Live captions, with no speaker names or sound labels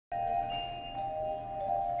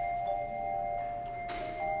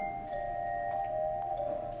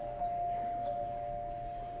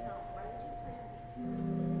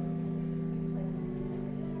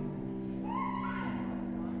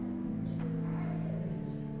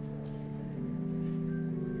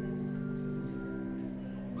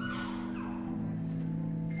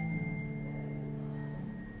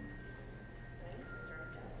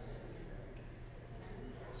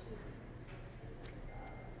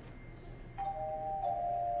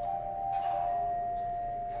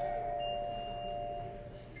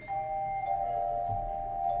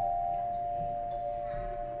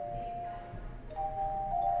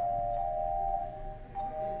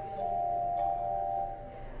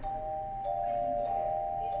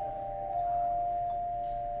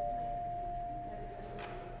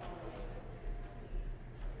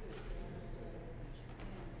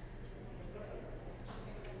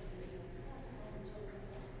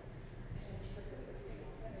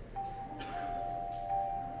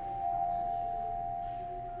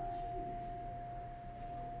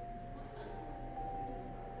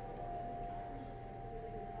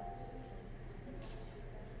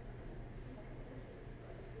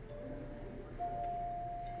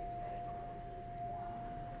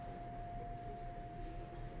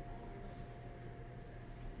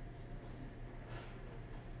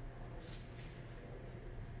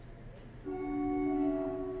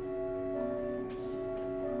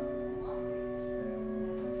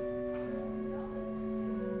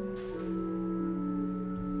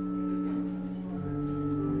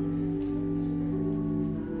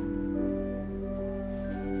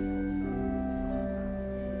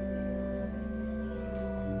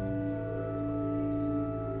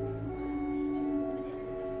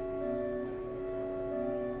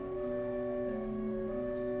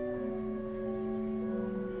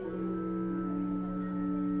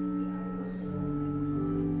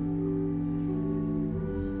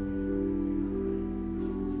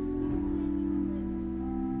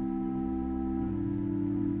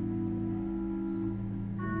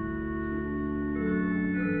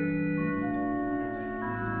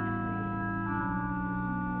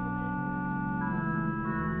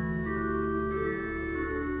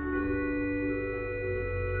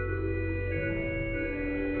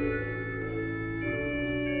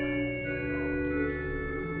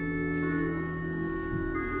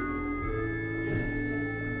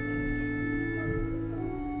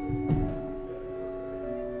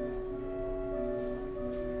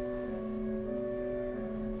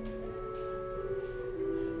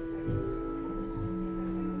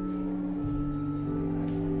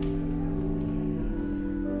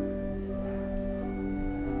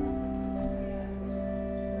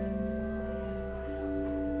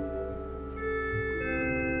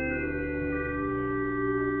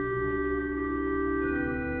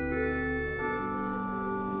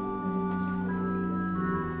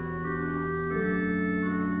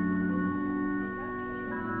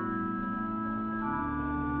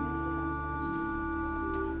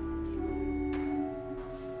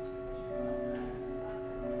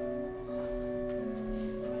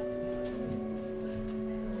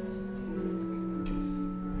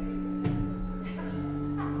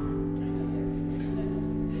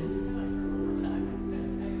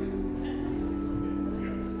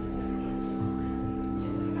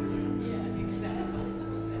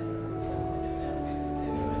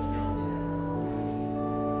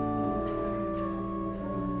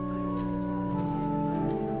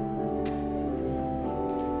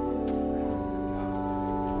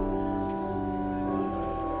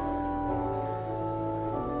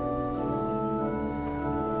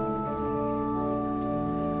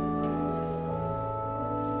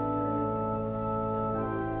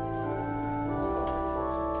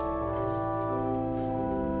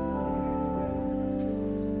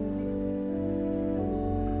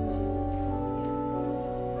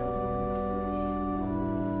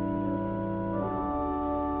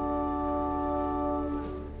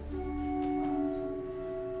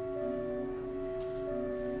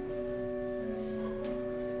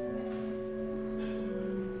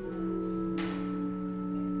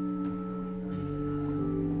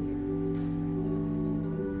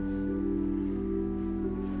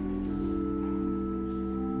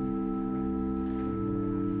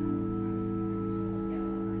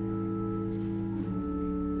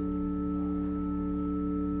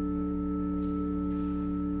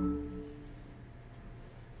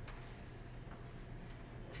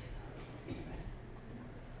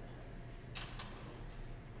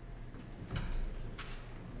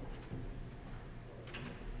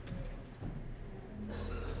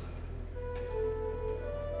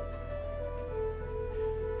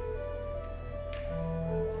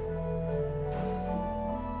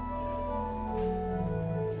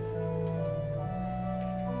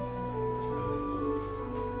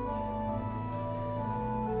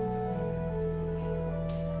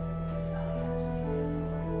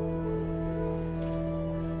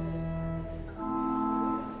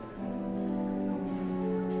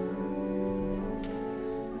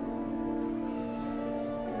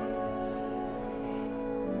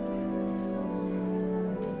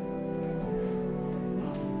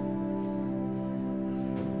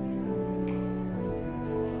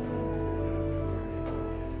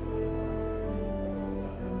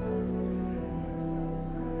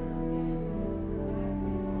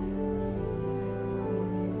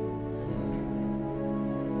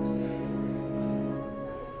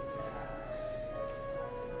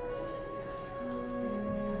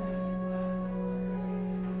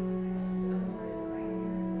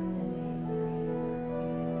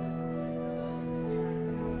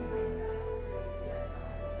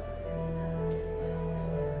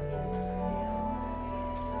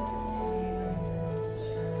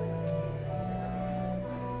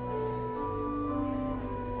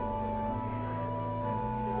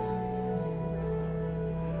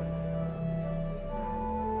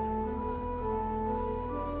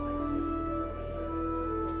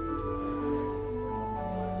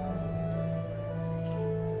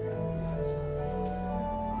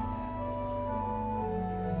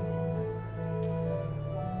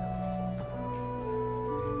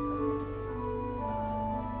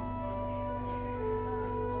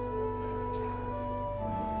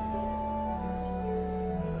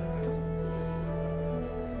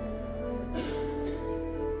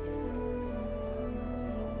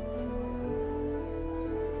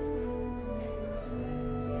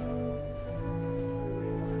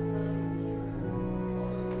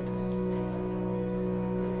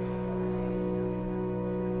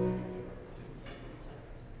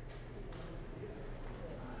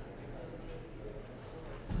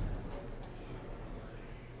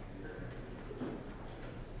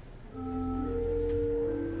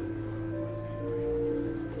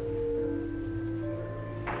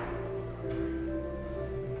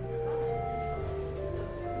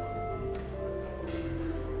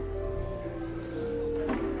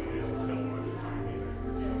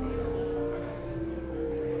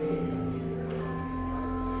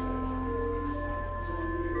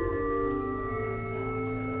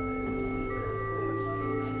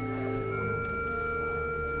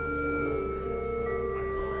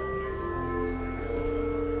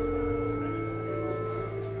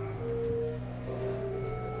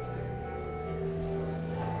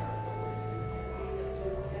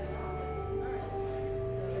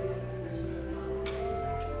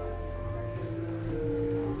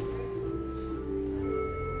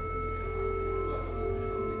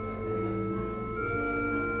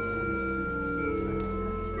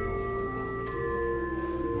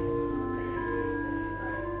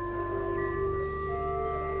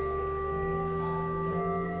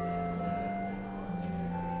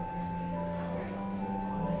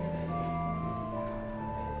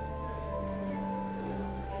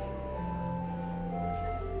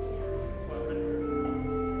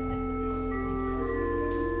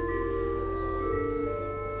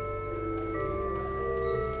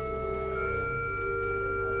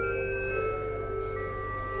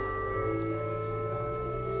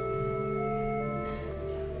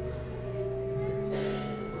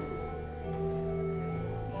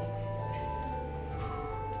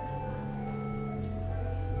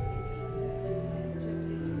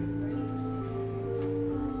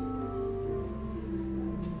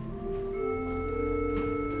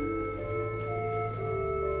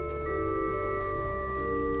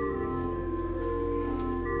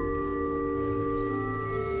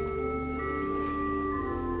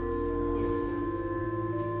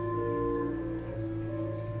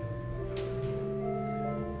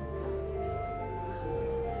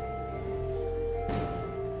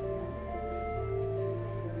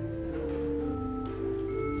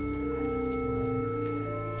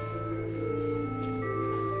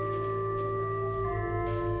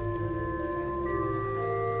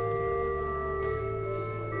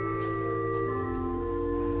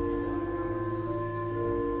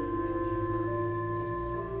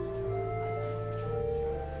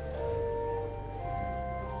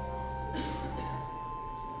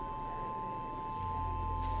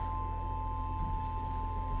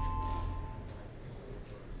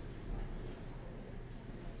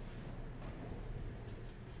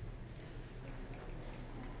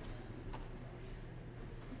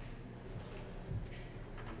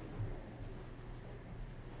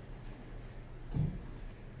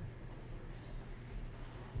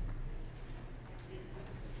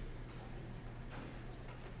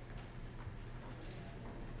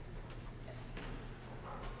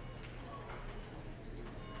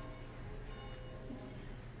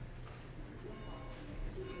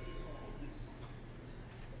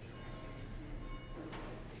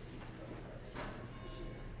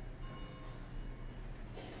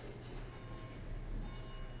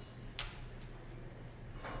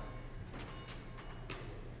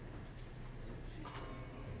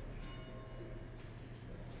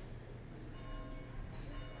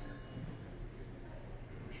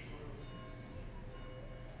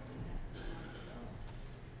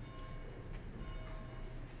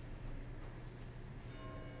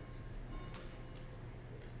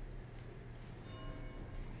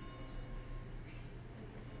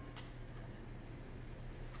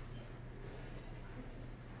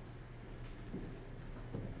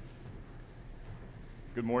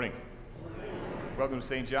Good morning. Welcome to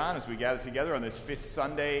St. John as we gather together on this fifth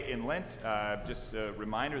Sunday in Lent. Just a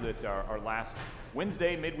reminder that our last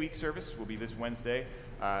Wednesday midweek service will be this Wednesday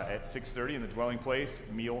at 6:30 in the dwelling place,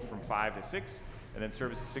 meal from 5 to 6, and then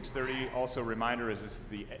service at 6:30. Also a reminder,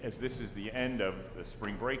 as this is the end of the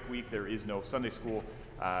spring break week, there is no Sunday school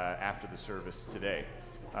after the service today.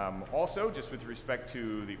 Also, just with respect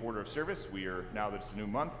to the order of service, now that it's a new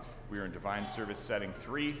month, we are in Divine Service Setting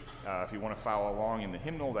 3. If you want to follow along in the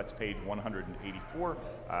hymnal, that's page 184,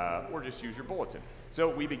 or just use your bulletin. So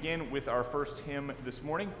we begin with our first hymn this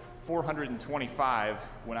morning, 425,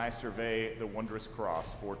 When I Survey the Wondrous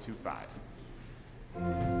Cross, 425.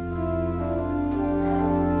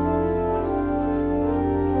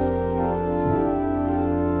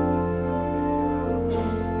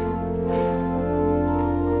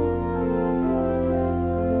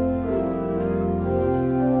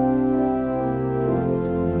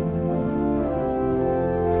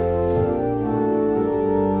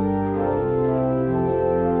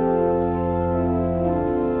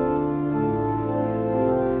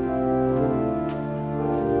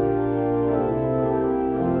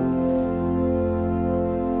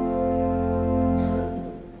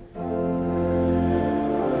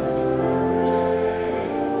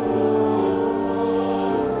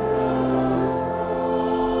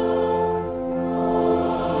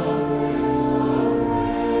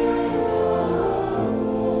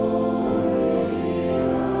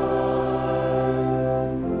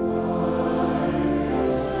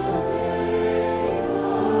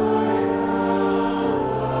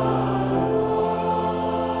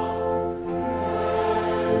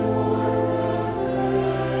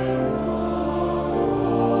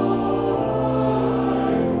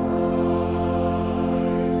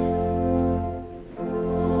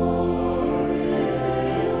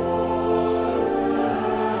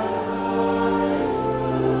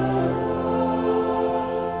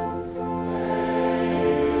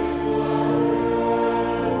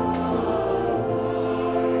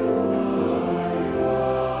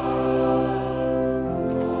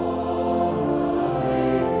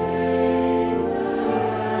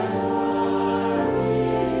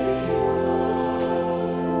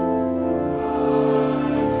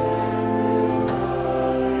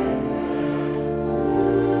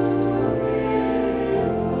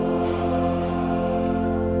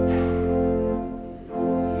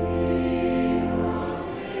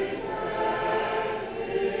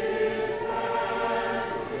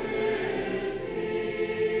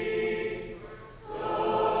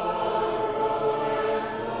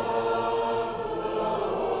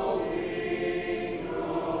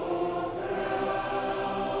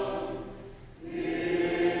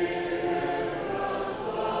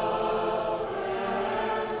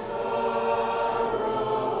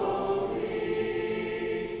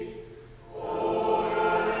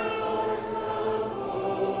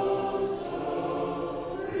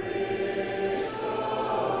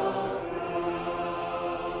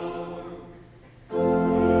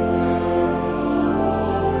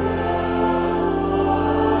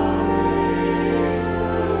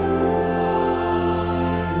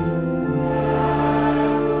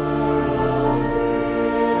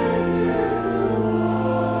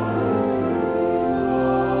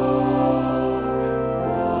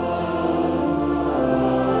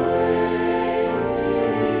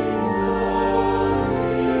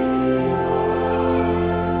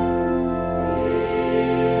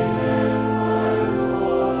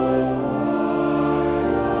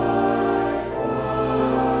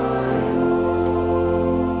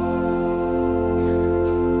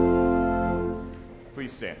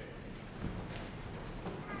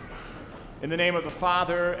 In the name of the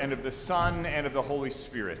Father, and of the Son, and of the Holy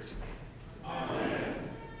Spirit. Amen.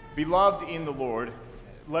 Beloved in the Lord,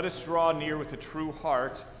 let us draw near with a true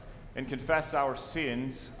heart and confess our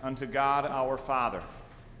sins unto God our Father,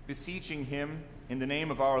 beseeching him in the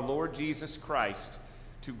name of our Lord Jesus Christ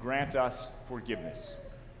to grant us forgiveness.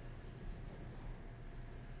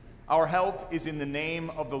 Our help is in the name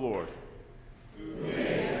of the Lord. Who made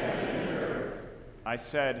heaven and earth. I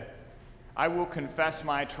said, I will confess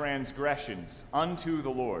my transgressions unto the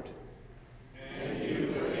Lord. And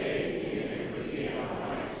you forgave the iniquity of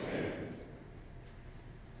my sins.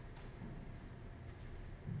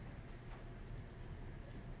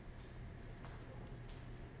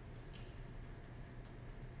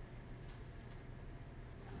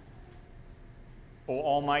 O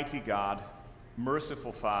Almighty God,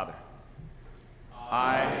 merciful Father,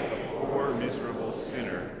 I, a poor, miserable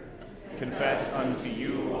sinner, confess unto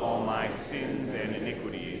you all my sins and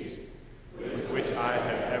iniquities, with which I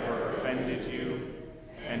have ever offended you,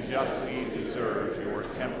 and justly deserve your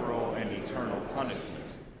temporal and eternal punishment.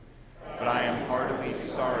 But I am heartily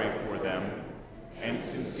sorry for them, and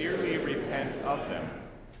sincerely repent of them.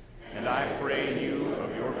 And I pray you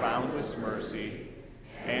of your boundless mercy,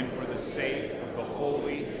 and for the sake of the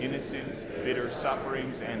holy, innocent, bitter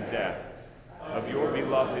sufferings and death of your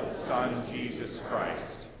beloved Son, Jesus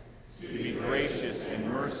Christ, to be gracious and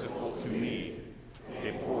merciful to me,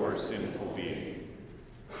 a poor sinful being.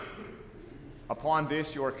 Upon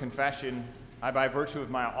this, your confession, I, by virtue of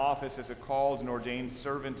my office as a called and ordained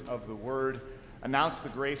servant of the word, announce the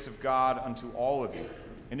grace of God unto all of you.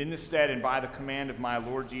 And in this stead, and by the command of my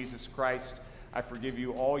Lord Jesus Christ, I forgive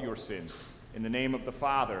you all your sins, in the name of the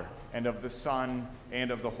Father, and of the Son,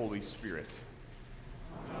 and of the Holy Spirit.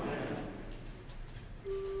 Amen.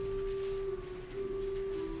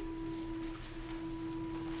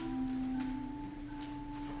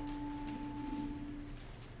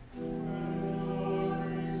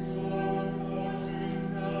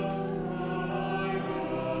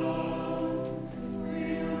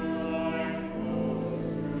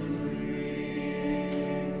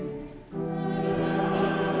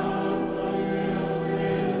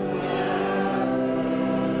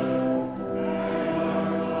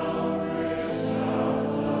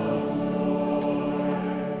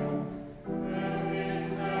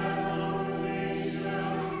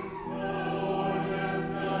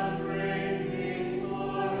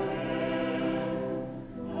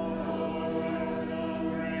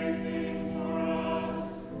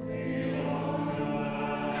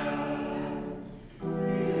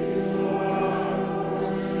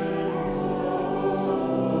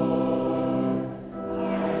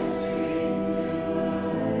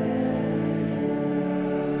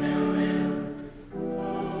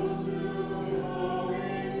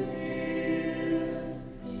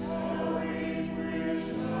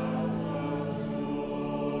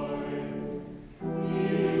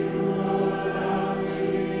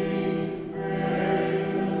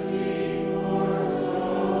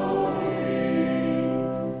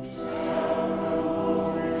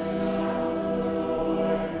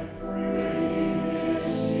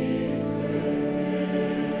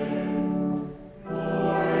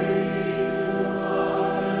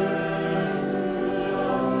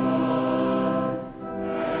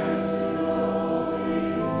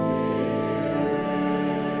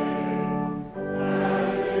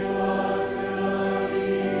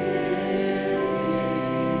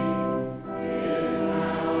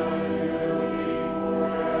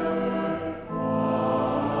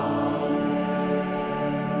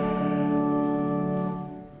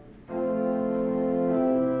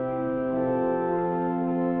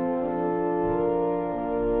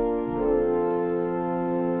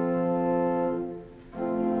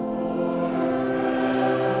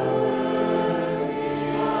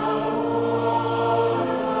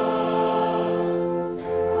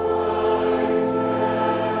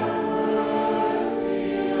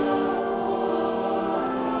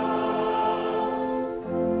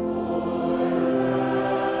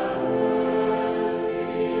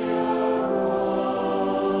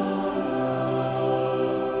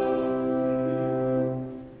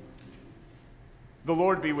 The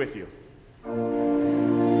Lord be with you.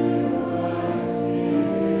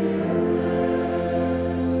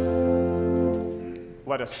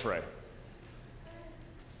 Let us pray.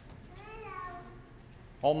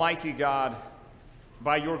 Almighty God,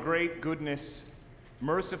 by your great goodness,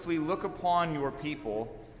 mercifully look upon your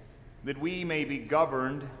people, that we may be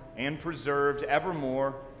governed and preserved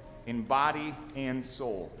evermore in body and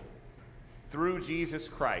soul. Through Jesus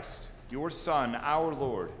Christ, your Son, our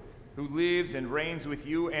Lord, who lives and reigns with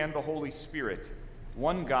you and the Holy Spirit,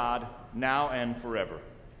 one God, now and forever.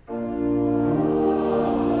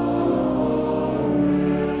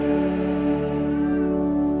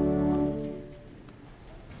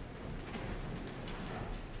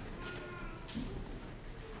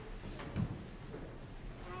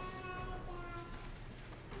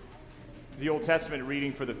 The Old Testament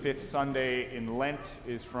reading for the fifth Sunday in Lent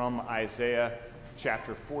is from Isaiah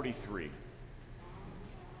chapter 43.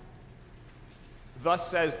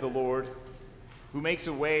 Thus says the Lord, who makes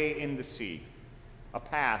a way in the sea, a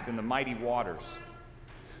path in the mighty waters,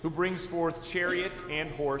 who brings forth chariot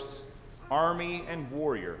and horse, army and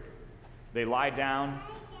warrior. They lie down,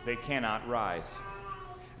 they cannot rise.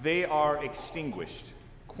 They are extinguished,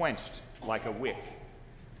 quenched like a wick.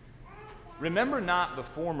 Remember not the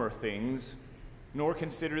former things, nor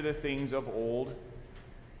consider the things of old.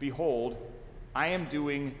 Behold, I am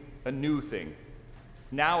doing a new thing.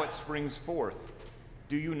 Now it springs forth.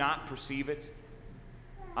 Do you not perceive it?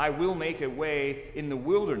 I will make a way in the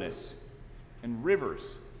wilderness and rivers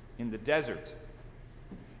in the desert.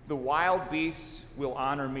 The wild beasts will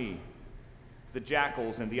honor me, the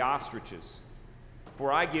jackals and the ostriches,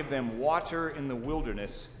 for I give them water in the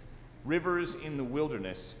wilderness, rivers in the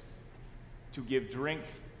wilderness, to give drink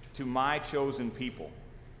to my chosen people,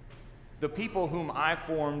 the people whom I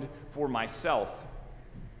formed for myself,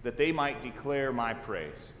 that they might declare my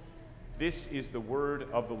praise. This is the word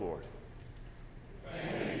of the Lord.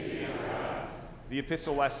 Thanks be to God. The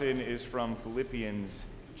epistle lesson is from Philippians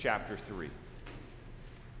chapter 3.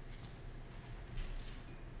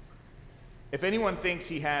 If anyone thinks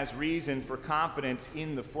he has reason for confidence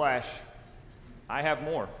in the flesh, I have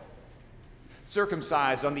more.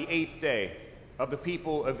 Circumcised on the 8th day, of the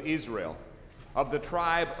people of Israel, of the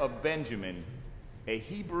tribe of Benjamin, a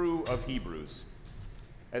Hebrew of Hebrews.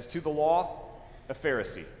 As to the law, a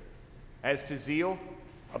Pharisee. As to zeal,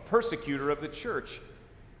 a persecutor of the church.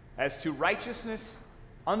 As to righteousness,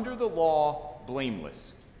 under the law,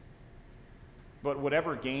 blameless. But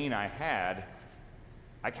whatever gain I had,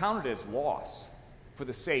 I counted as loss for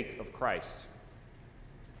the sake of Christ.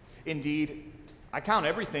 Indeed, I count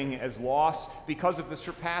everything as loss because of the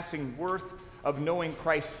surpassing worth of knowing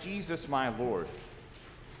Christ Jesus my Lord.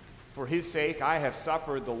 For his sake I have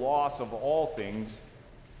suffered the loss of all things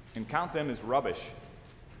and count them as rubbish,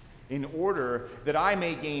 in order that I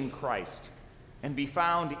may gain Christ and be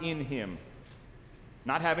found in him,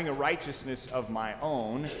 not having a righteousness of my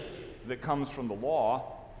own that comes from the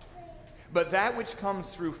law, but that which comes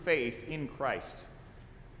through faith in Christ,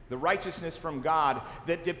 the righteousness from God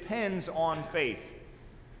that depends on faith,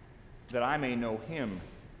 that I may know him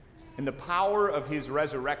and the power of his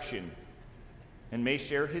resurrection, and may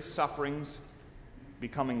share his sufferings,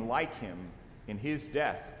 becoming like him in his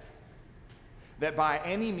death, that by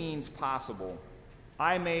any means possible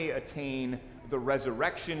I may attain the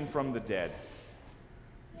resurrection from the dead.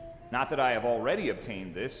 Not that I have already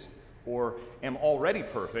obtained this, or am already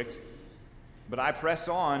perfect, but I press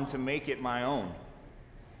on to make it my own,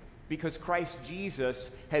 because Christ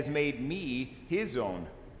Jesus has made me his own.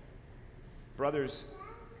 Brothers,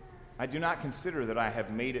 I do not consider that I have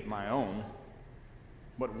made it my own,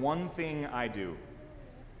 but one thing I do,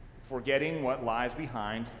 forgetting what lies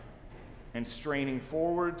behind and straining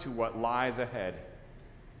forward to what lies ahead.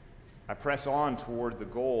 I press on toward the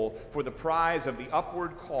goal for the prize of the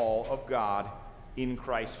upward call of God in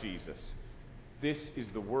Christ Jesus. This is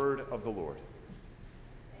the word of the Lord.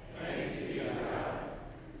 Thanks be to God.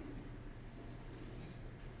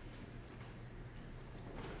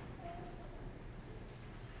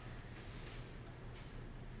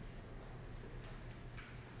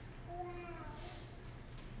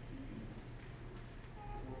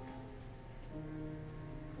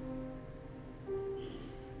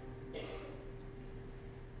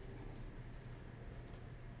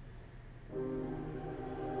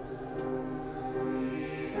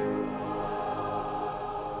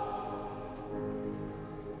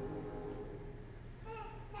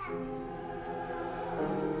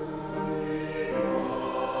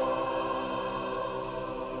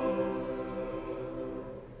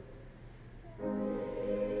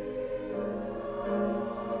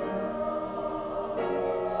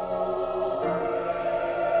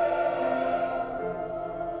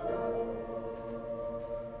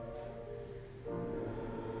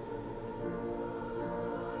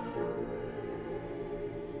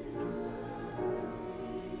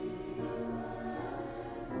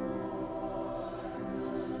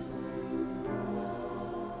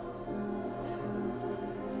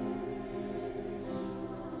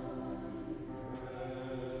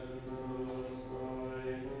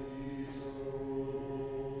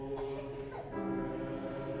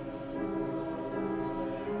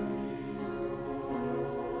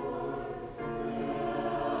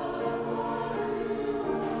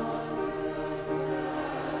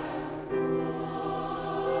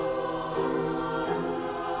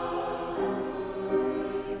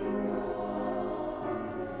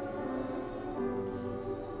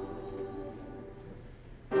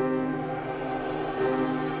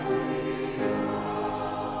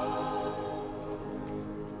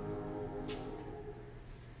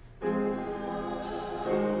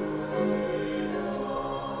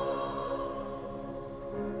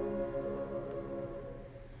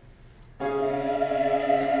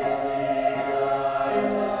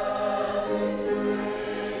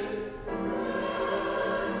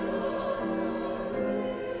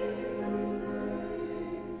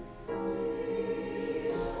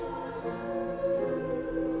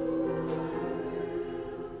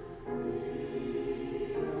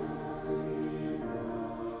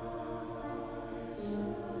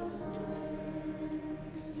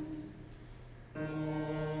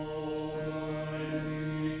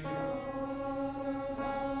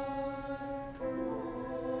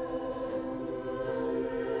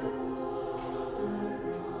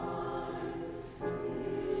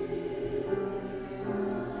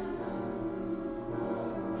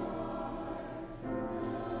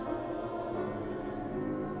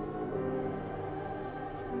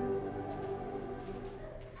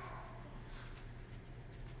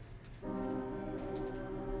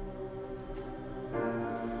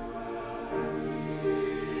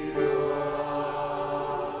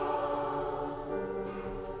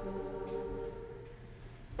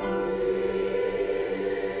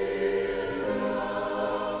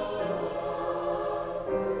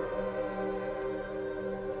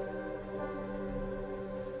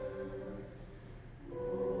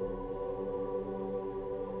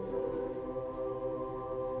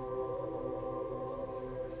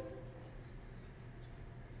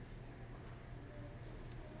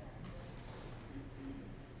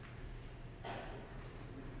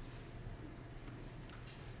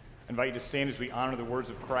 invite you to stand as we honor the words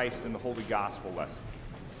of Christ in the Holy Gospel lesson.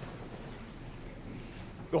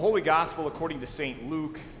 The Holy Gospel according to St.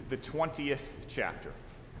 Luke, the 20th chapter.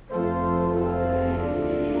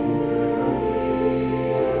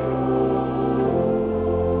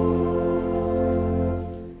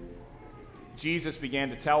 Jesus began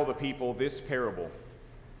to tell the people this parable.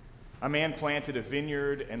 A man planted a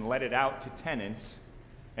vineyard and let it out to tenants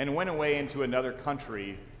and went away into another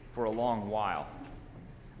country for a long while.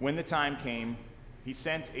 When the time came, he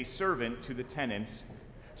sent a servant to the tenants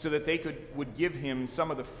so that they would give him some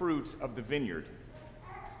of the fruit of the vineyard.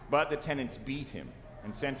 But the tenants beat him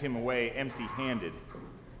and sent him away empty-handed.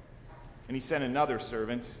 And he sent another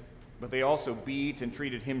servant, but they also beat and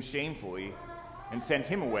treated him shamefully and sent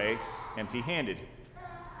him away empty-handed.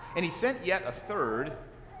 And he sent yet a third.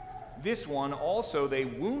 This one also they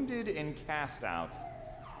wounded and cast out.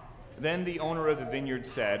 Then the owner of the vineyard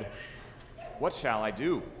said, "What shall I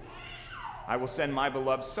do? I will send my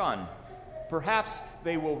beloved son. Perhaps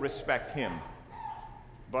they will respect him."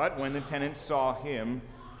 But when the tenants saw him,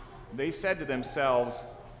 they said to themselves,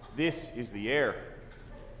 "This is the heir.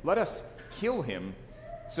 Let us kill him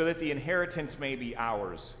so that the inheritance may be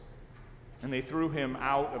ours." And they threw him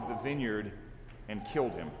out of the vineyard and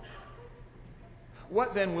killed him.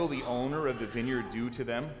 What then will the owner of the vineyard do to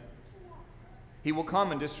them? He will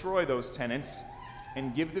come and destroy those tenants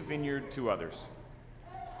and give the vineyard to others.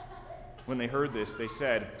 When they heard this, they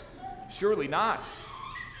said, "Surely not."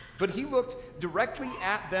 But he looked directly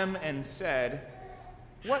at them and said,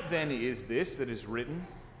 "What then is this that is written?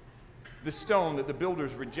 The stone that the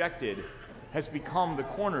builders rejected has become the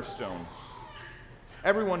cornerstone.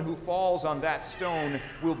 Everyone who falls on that stone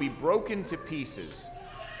will be broken to pieces,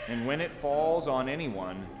 and when it falls on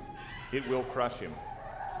anyone, it will crush him."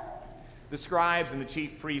 The scribes and the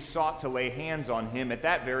chief priests sought to lay hands on him at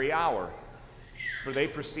that very hour, for they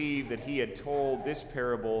perceived that he had told this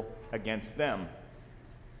parable against them.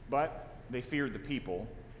 But they feared the people.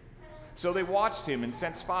 So they watched him and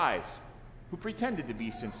sent spies, who pretended to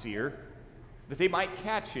be sincere, that they might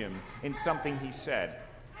catch him in something he said,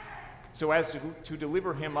 so as to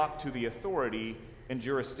deliver him up to the authority and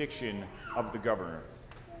jurisdiction of the governor.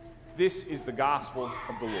 This is the gospel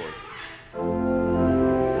of the Lord.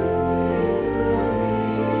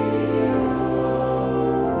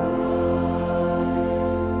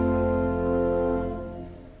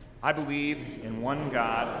 I believe in one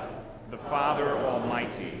God, the Father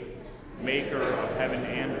Almighty, maker of heaven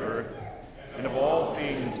and earth, and of all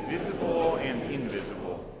things visible and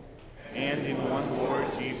invisible, and in one Lord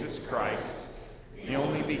Jesus Christ, the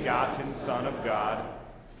only begotten Son of God,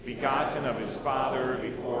 begotten of his Father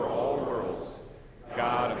before all worlds,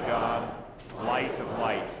 God of God, light of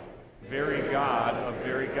light, very God of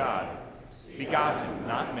very God, begotten,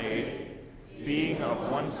 not made, being of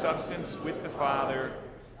one substance with the Father,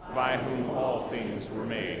 by whom all things were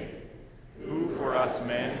made, who for us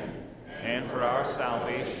men and for our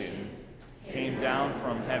salvation came down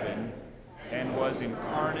from heaven and was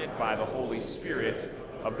incarnate by the Holy Spirit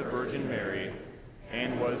of the Virgin Mary,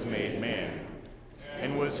 and was made man,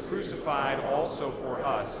 and was crucified also for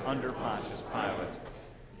us under Pontius Pilate.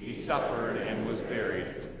 He suffered and was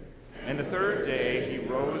buried. And the third day he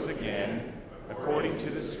rose again, according to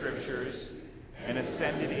the Scriptures, and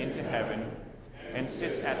ascended into heaven, and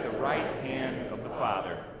sits at the right hand of the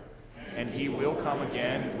Father. And he will come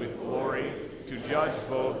again with glory to judge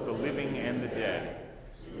both the living and the dead,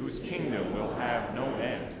 whose kingdom will have no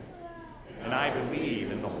end. And I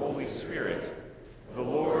believe in the Holy Spirit, the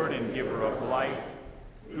Lord and giver of life,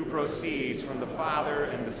 who proceeds from the Father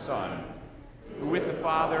and the Son, who with the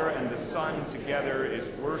Father and the Son together is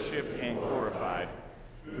worshipped and glorified,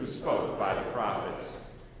 who spoke by the prophets.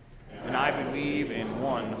 And I believe in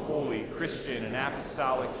one holy Christian and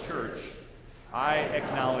apostolic church. I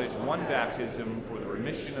acknowledge one baptism for the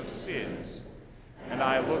remission of sins, and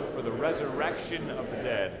I look for the resurrection of the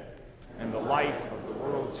dead and the life of the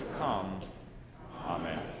world to come.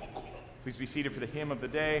 Amen. Please be seated for the hymn of the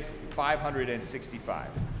day, 565.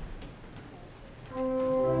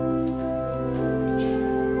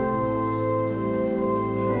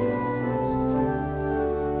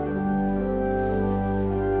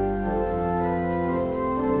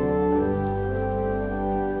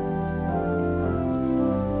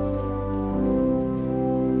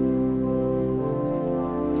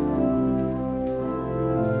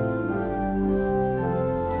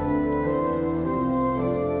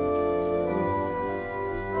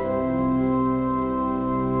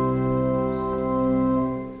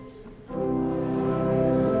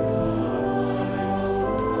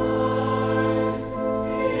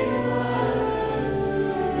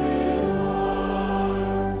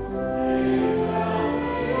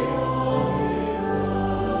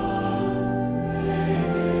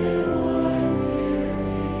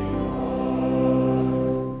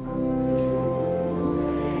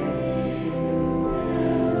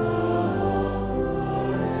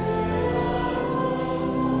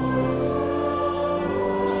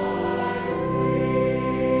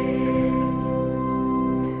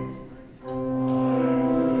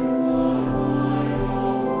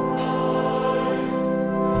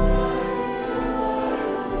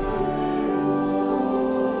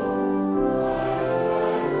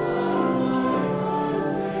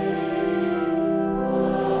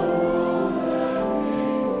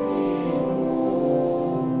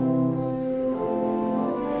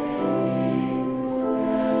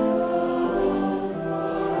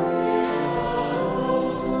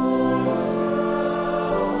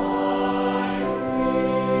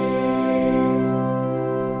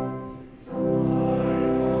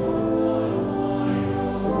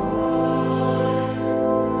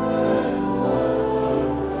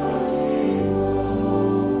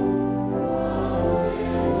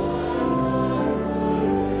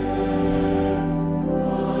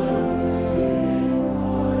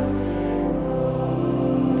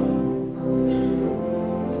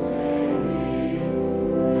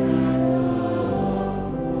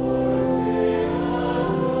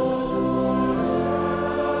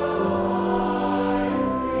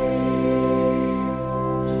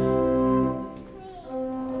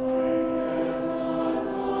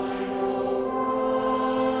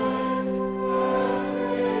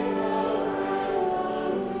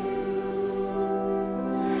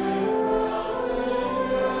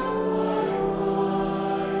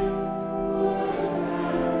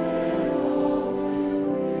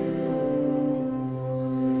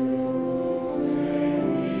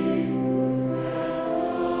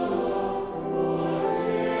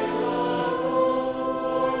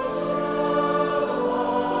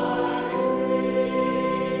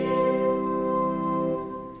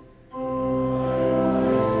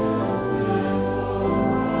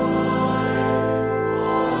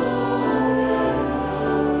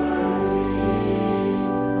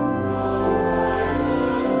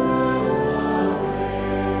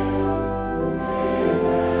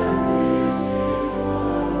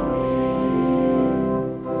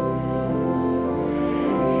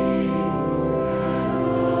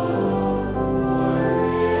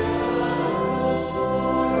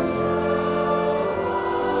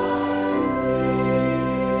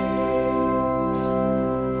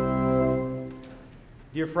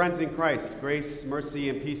 Dear friends in Christ, grace, mercy,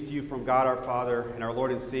 and peace to you from God our Father and our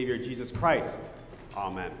Lord and Savior, Jesus Christ.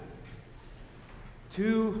 Amen.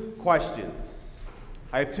 2 questions.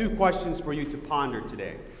 I have 2 questions for you to ponder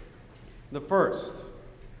today. The first,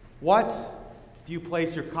 what do you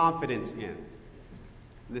place your confidence in?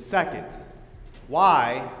 And the second,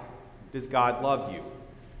 why does God love you?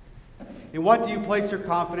 In what do you place your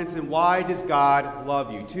confidence and why does God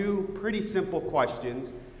love you? 2 pretty simple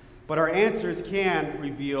questions, but our answers can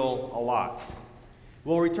reveal a lot.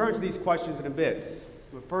 We'll return to these questions in a bit,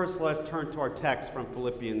 but first let's turn to our text from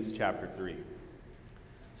Philippians chapter 3.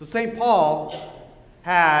 So St. Paul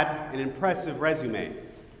had an impressive resume.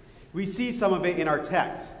 We see some of it in our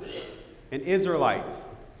text. An Israelite,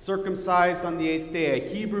 circumcised on the 8th day, a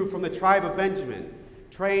Hebrew from the tribe of Benjamin,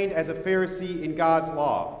 trained as a Pharisee in God's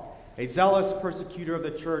law, a zealous persecutor of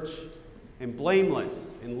the church, and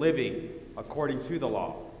blameless in living according to the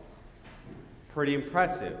law. Pretty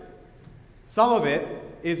impressive. Some of it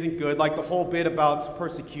isn't good, like the whole bit about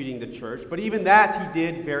persecuting the church, but even that he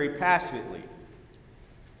did very passionately.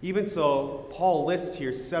 Even so, Paul lists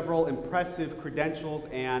here several impressive credentials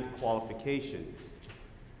and qualifications.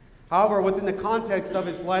 However, within the context of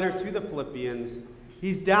his letter to the Philippians,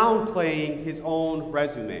 he's downplaying his own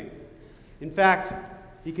resume. In fact,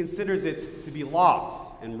 he considers it to be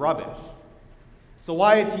loss and rubbish. So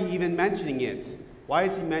why is he even mentioning it? Why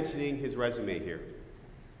is he mentioning his resume here?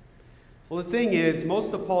 Well, the thing is,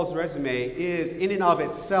 most of Paul's resume is, in and of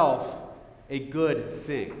itself, a good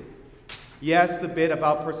thing. Yes, the bit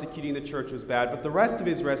about persecuting the church was bad, but the rest of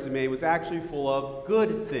his resume was actually full of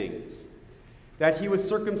good things. That he was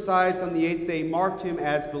circumcised on the 8th day marked him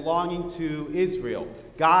as belonging to Israel,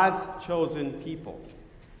 God's chosen people.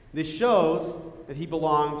 This shows that he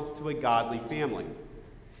belonged to a godly family.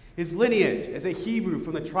 His lineage as a Hebrew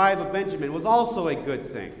from the tribe of Benjamin was also a good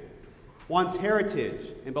thing. One's heritage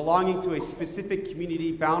and belonging to a specific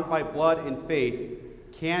community bound by blood and faith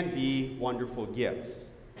can be wonderful gifts.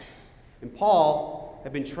 And Paul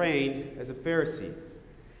had been trained as a Pharisee.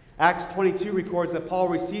 Acts 22 records that Paul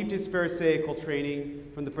received his Pharisaical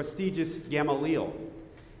training from the prestigious Gamaliel.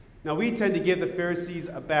 Now, we tend to give the Pharisees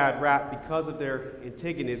a bad rap because of their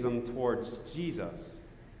antagonism towards Jesus.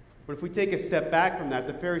 But if we take a step back from that,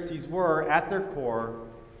 the Pharisees were, at their core,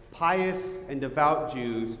 pious and devout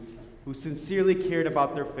Jews who sincerely cared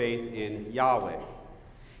about their faith in Yahweh.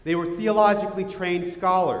 They were theologically trained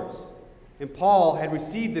scholars, and Paul had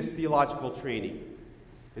received this theological training.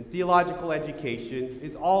 And theological education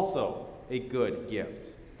is also a good gift.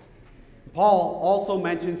 Paul also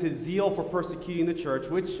mentions his zeal for persecuting the church,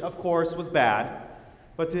 which, of course, was bad.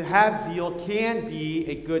 But to have zeal can be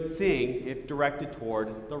a good thing if directed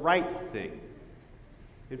toward the right thing.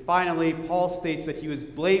 And finally, Paul states that he was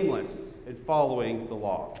blameless in following the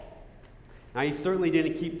law. Now, he certainly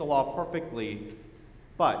didn't keep the law perfectly,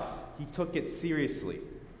 but he took it seriously.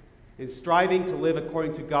 And striving to live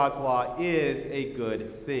according to God's law is a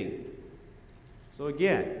good thing. So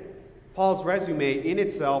again, Paul's resume in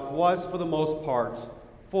itself was, for the most part,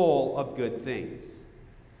 full of good things.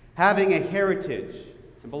 Having a heritage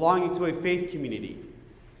and belonging to a faith community,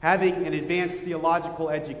 having an advanced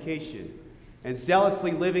theological education, and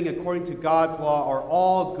zealously living according to God's law are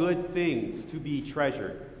all good things to be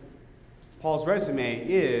treasured. Paul's resume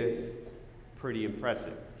is pretty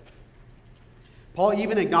impressive. Paul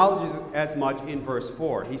even acknowledges as much in verse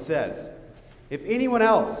 4. He says, "If anyone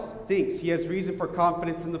else thinks he has reason for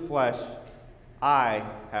confidence in the flesh, I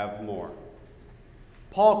have more."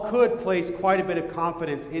 Paul could place quite a bit of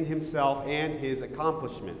confidence in himself and his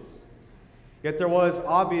accomplishments. Yet there was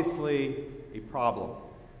obviously a problem.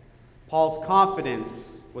 Paul's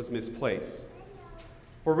confidence was misplaced.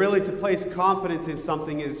 For really to place confidence in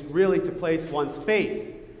something is really to place one's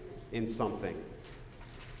faith in something.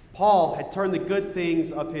 Paul had turned the good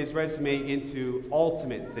things of his resume into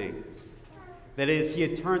ultimate things. That is, he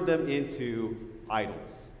had turned them into idols.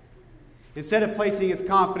 Instead of placing his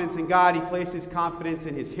confidence in God, he placed his confidence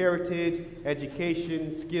in his heritage, education,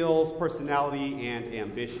 skills, personality, and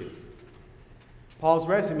ambition. Paul's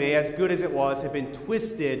resume, as good as it was, had been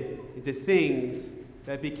twisted into things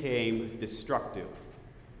that became destructive.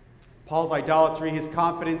 Paul's idolatry, his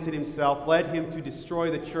confidence in himself, led him to destroy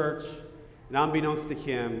the church, and unbeknownst to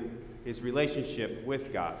him, his relationship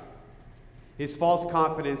with God. His false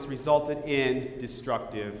confidence resulted in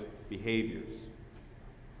destructive behaviors.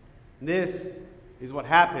 This is what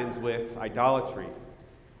happens with idolatry.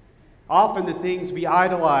 Often the things we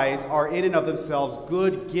idolize are in and of themselves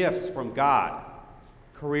good gifts from God.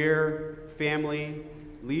 Career, family,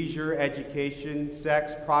 leisure, education,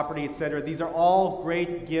 sex, property, etc. These are all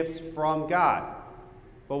great gifts from God.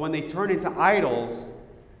 But when they turn into idols,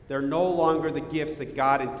 they're no longer the gifts that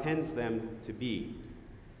God intends them to be.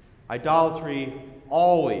 Idolatry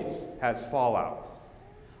always has fallout.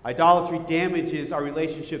 Idolatry damages our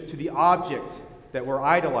relationship to the object that we're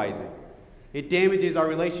idolizing. It damages our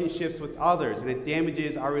relationships with others, and it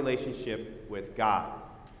damages our relationship with God.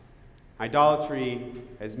 Idolatry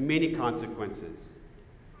has many consequences,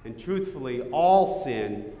 and truthfully, all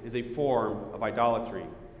sin is a form of idolatry.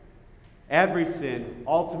 Every sin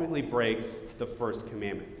ultimately breaks the first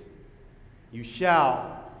commandment. You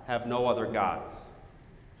shall have no other gods.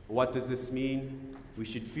 What does this mean? We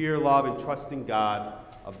should fear, love, and trust in God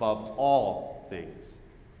above all things.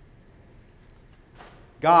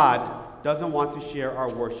 God doesn't want to share our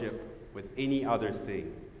worship with any other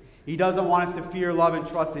thing. He doesn't want us to fear, love, and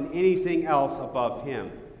trust in anything else above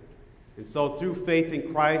Him. And so through faith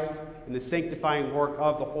in Christ and the sanctifying work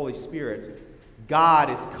of the Holy Spirit, God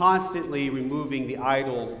is constantly removing the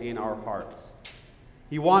idols in our hearts.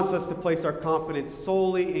 He wants us to place our confidence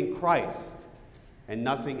solely in Christ and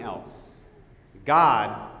nothing else.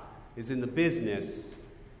 God is in the business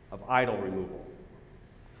of idol removal.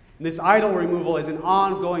 And this idol removal is an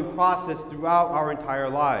ongoing process throughout our entire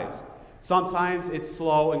lives. Sometimes it's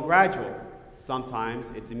slow and gradual.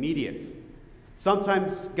 Sometimes it's immediate.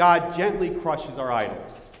 Sometimes God gently crushes our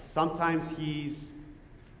idols. Sometimes He's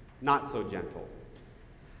not so gentle.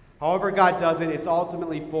 However God does it, it's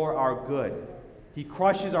ultimately for our good. He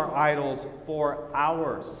crushes our idols for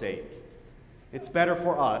our sake. It's better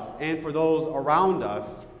for us and for those around us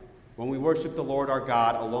when we worship the Lord our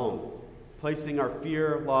God alone, placing our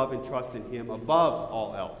fear, love, and trust in Him above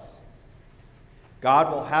all else.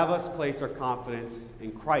 God will have us place our confidence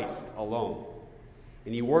in Christ alone,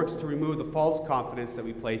 and He works to remove the false confidence that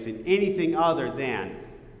we place in anything other than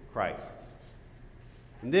Christ.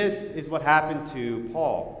 And this is what happened to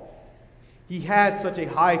Paul. He had such a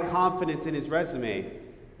high confidence in his resume,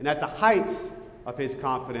 and at the height of his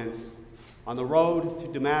confidence, on the road to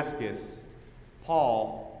Damascus,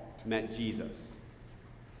 Paul met Jesus.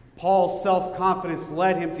 Paul's self-confidence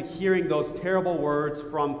led him to hearing those terrible words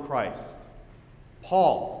from Christ.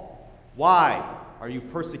 Paul, why are you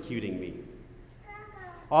persecuting me?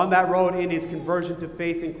 On that road in his conversion to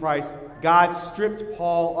faith in Christ, God stripped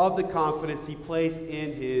Paul of the confidence he placed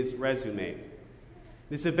in his resume.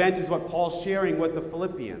 This event is what Paul's sharing with the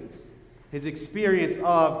Philippians, his experience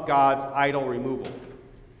of God's idol removal.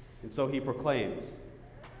 And so he proclaims,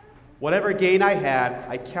 "Whatever gain I had,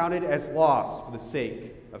 I counted as loss for the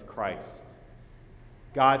sake of Christ."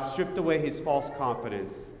 God stripped away his false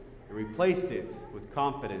confidence and replaced it with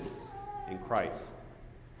confidence in Christ.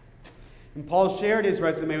 And Paul shared his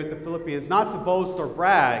resume with the Philippians not to boast or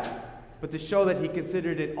brag, but to show that he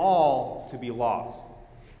considered it all to be loss.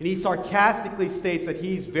 And he sarcastically states that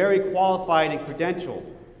he's very qualified and credentialed,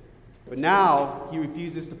 but now he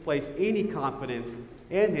refuses to place any confidence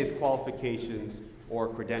in his qualifications or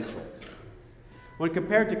credentials. When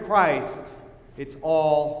compared to Christ, it's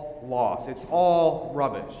all loss. It's all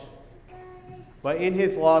rubbish. But in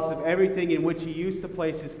his loss of everything in which he used to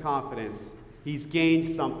place his confidence, he's gained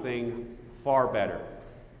something far better.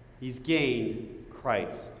 He's gained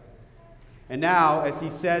Christ. And now, as he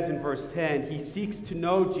says in verse 10, he seeks to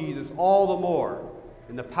know Jesus all the more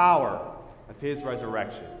in the power of his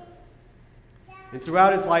resurrection. And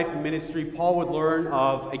throughout his life and ministry, Paul would learn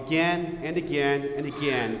of again and again and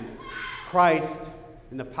again Christ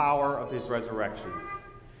in the power of his resurrection.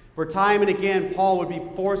 For time and again, Paul would be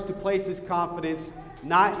forced to place his confidence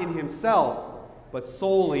not in himself, but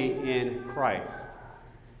solely in Christ.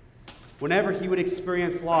 Whenever he would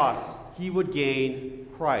experience loss, he would gain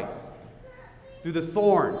Christ. Through the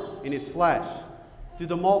thorn in his flesh, through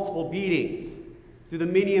the multiple beatings, through the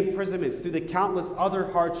many imprisonments, through the countless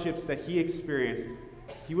other hardships that he experienced,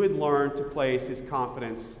 he would learn to place his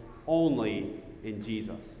confidence only in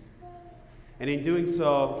Jesus. And in doing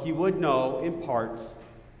so, he would know, in part,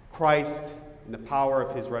 Christ in the power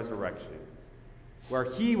of his resurrection. Where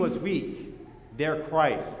he was weak, there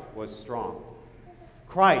Christ was strong.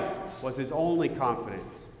 Christ was his only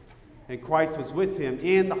confidence, and Christ was with him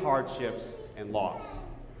in the hardships and loss.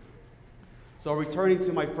 So returning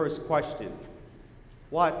to my first question,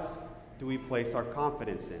 what do we place our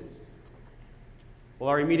confidence in? Well,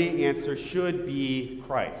 our immediate answer should be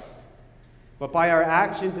Christ. But by our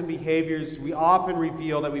actions and behaviors, we often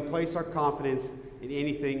reveal that we place our confidence in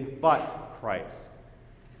anything but Christ.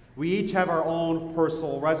 We each have our own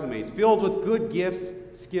personal resumes filled with good gifts,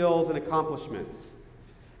 skills, and accomplishments.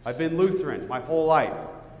 I've been Lutheran my whole life.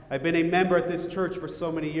 I've been a member at this church for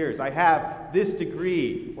so many years. I have this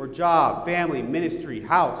degree or job, family, ministry,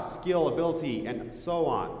 house, skill, ability, and so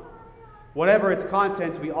on. Whatever its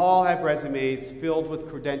content, we all have resumes filled with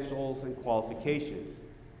credentials and qualifications.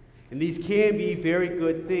 And these can be very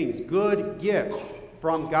good things, good gifts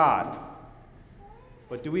from God.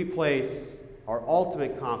 But do we place our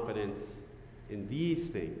ultimate confidence in these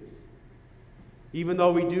things? Even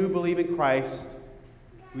though we do believe in Christ,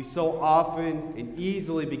 we so often and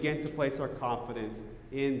easily begin to place our confidence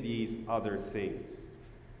in these other things.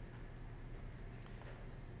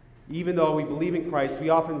 Even though we believe in Christ, we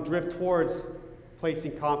often drift towards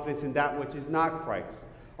placing confidence in that which is not Christ.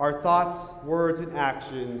 Our thoughts, words, and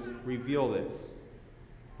actions reveal this.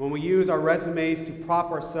 When we use our resumes to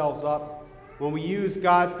prop ourselves up, when we use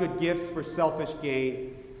God's good gifts for selfish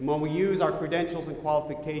gain, and when we use our credentials and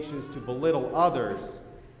qualifications to belittle others,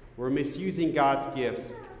 we're misusing God's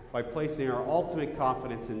gifts by placing our ultimate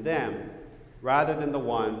confidence in them rather than the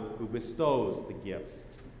one who bestows the gifts.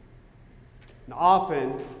 And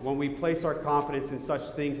often, when we place our confidence in such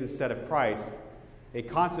things instead of Christ, a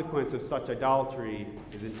consequence of such idolatry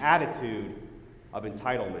is an attitude of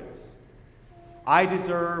entitlement. I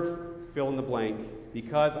deserve fill in the blank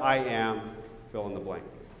because I am fill in the blank.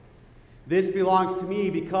 This belongs to me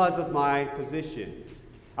because of my position.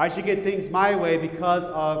 I should get things my way because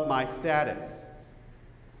of my status.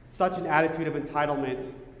 Such an attitude of entitlement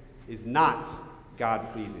is not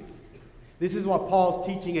God-pleasing. This is what Paul's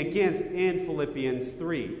teaching against in Philippians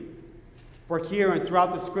 3. For here and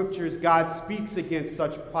throughout the Scriptures, God speaks against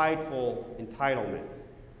such prideful entitlement.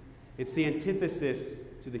 It's the antithesis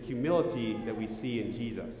to the humility that we see in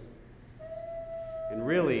Jesus. And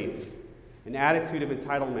really, an attitude of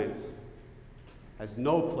entitlement has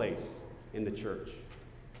no place in the church.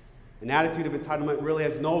 An attitude of entitlement really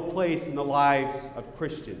has no place in the lives of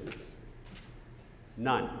Christians.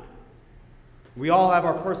 None. We all have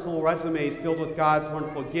our personal resumes filled with God's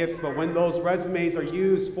wonderful gifts, but when those resumes are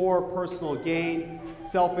used for personal gain,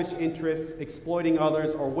 selfish interests, exploiting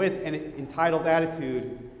others, or with an entitled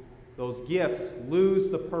attitude, those gifts lose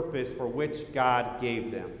the purpose for which God gave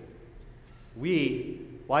them. We,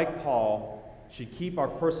 like Paul, should keep our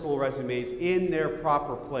personal resumes in their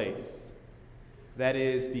proper place. That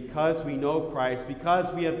is, because we know Christ,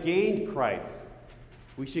 because we have gained Christ,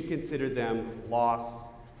 we should consider them loss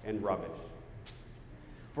and rubbish.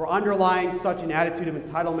 For underlying such an attitude of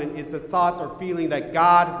entitlement is the thought or feeling that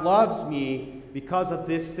God loves me because of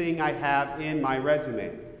this thing I have in my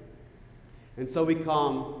resume. And so we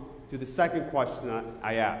come to the second question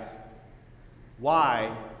I ask.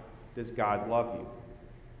 Why does God love you?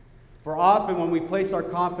 For often when we place our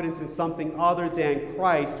confidence in something other than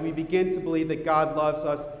Christ, we begin to believe that God loves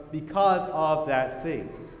us because of that thing.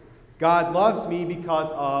 God loves me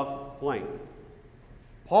because of blank.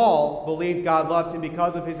 Paul believed God loved him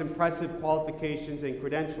because of his impressive qualifications and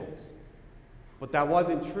credentials. But that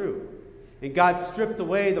wasn't true. And God stripped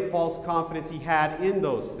away the false confidence he had in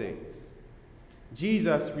those things.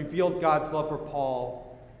 Jesus revealed God's love for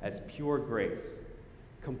Paul as pure grace,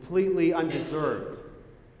 completely undeserved,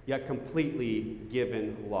 yet completely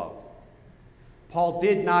given love. Paul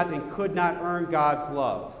did not and could not earn God's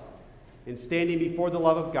love. In standing before the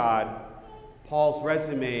love of God, Paul's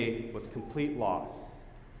resume was complete loss.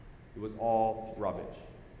 It was all rubbish.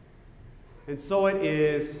 And so it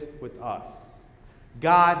is with us.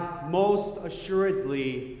 God most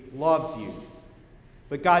assuredly loves you.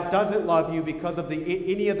 But God doesn't love you because of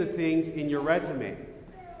any of the things in your resume.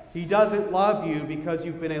 He doesn't love you because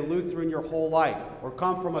you've been a Lutheran your whole life or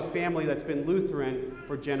come from a family that's been Lutheran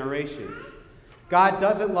for generations. God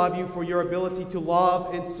doesn't love you for your ability to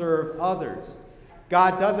love and serve others.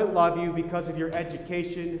 God doesn't love you because of your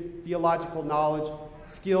education, theological knowledge,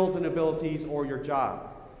 skills and abilities, or your job.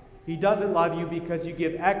 He doesn't love you because you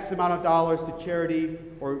give X amount of dollars to charity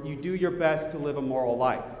or you do your best to live a moral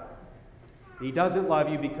life. He doesn't love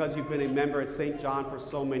you because you've been a member at St. John for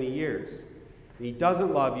so many years. And he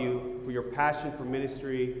doesn't love you for your passion for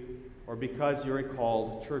ministry or because you're a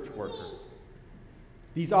called church worker.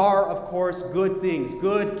 These are, of course, good things,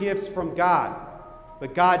 good gifts from God.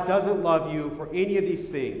 But God doesn't love you for any of these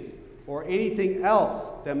things or anything else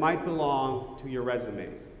that might belong to your resume.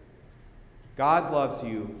 God loves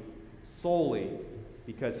you solely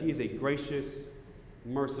because he is a gracious,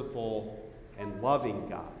 merciful, and loving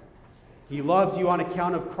God. He loves you on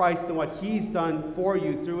account of Christ and what he's done for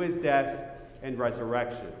you through his death and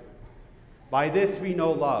resurrection. By this we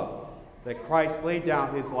know love, that Christ laid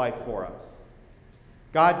down his life for us.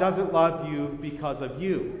 God doesn't love you because of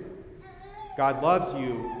you. God loves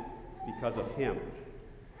you because of him.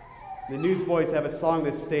 The Newsboys have a song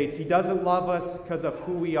that states, he doesn't love us because of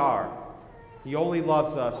who we are. He only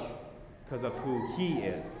loves us because of who he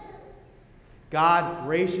is. God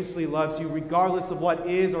graciously loves you regardless of what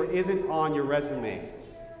is or isn't on your resume.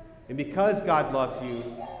 And because God loves you,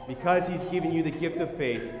 because he's given you the gift of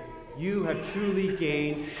faith, you have truly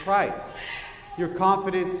gained Christ. Your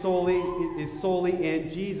confidence is solely in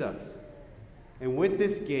Jesus. And with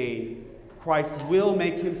this gain, Christ will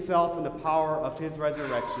make himself and the power of his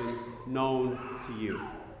resurrection known to you.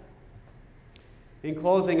 In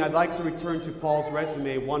closing, I'd like to return to Paul's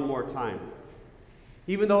resume one more time.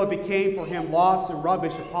 Even though it became for him loss and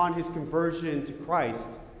rubbish upon his conversion to Christ,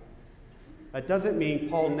 that doesn't mean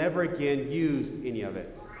Paul never again used any of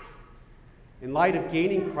it. In light of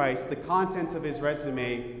gaining Christ, the content of his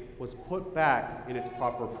resume was put back in its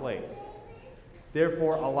proper place,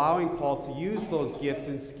 therefore allowing Paul to use those gifts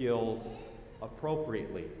and skills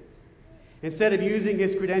appropriately. Instead of using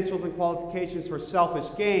his credentials and qualifications for selfish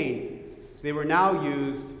gain, they were now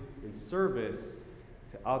used in service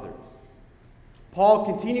to others. Paul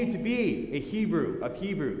continued to be a Hebrew of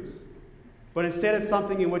Hebrews, but instead of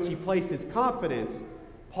something in which he placed his confidence,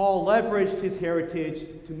 Paul leveraged his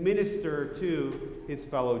heritage to minister to his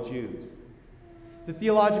fellow Jews. The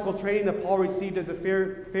theological training that Paul received as a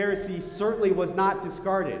Pharisee certainly was not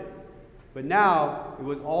discarded, but now it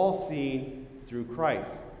was all seen through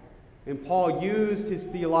Christ. And Paul used his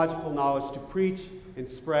theological knowledge to preach and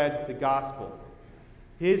spread the gospel.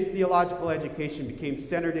 His theological education became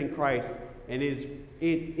centered in Christ, and it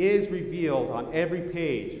is revealed on every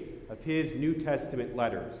page of his New Testament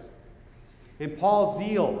letters. And Paul's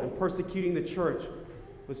zeal in persecuting the church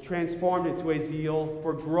was transformed into a zeal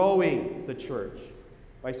for growing the church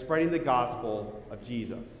by spreading the gospel of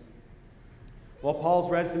Jesus. While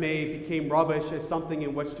Paul's resume became rubbish as something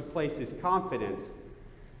in which to place his confidence,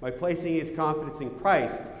 by placing his confidence in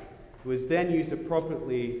Christ, it was then used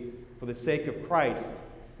appropriately for the sake of Christ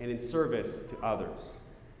and in service to others.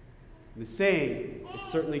 The same is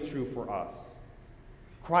certainly true for us.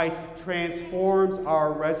 Christ transforms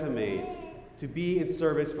our resumes to be in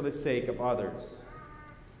service for the sake of others.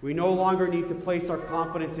 We no longer need to place our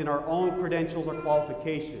confidence in our own credentials or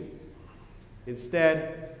qualifications.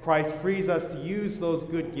 Instead, Christ frees us to use those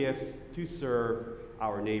good gifts to serve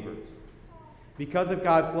our neighbors. Because of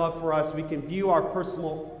God's love for us, we can view our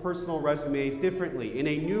personal resumes differently, in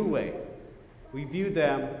a new way. We view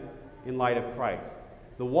them in light of Christ,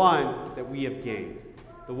 the one that we have gained,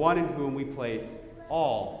 the one in whom we place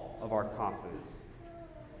all of our confidence.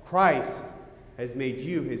 Christ has made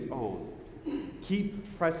you his own.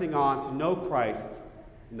 Keep pressing on to know Christ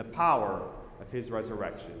in the power of his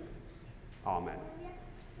resurrection. Amen.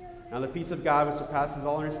 Now the peace of God, which surpasses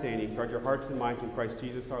all understanding, guard your hearts and minds in Christ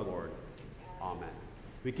Jesus our Lord. Amen.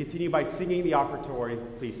 We continue by singing the offertory.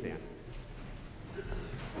 Please stand.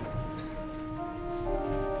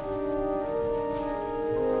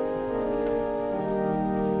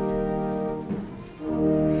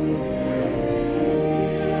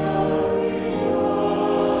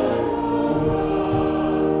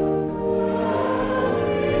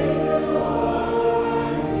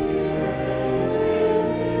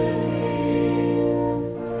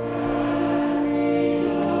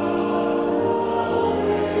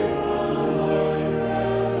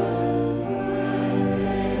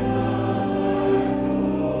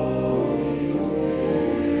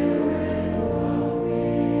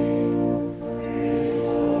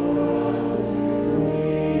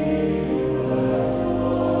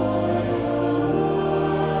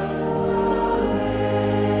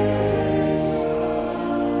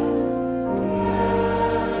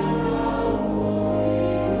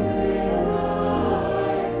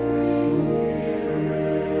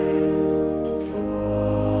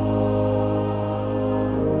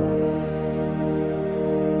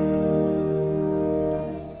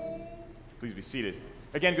 Seated.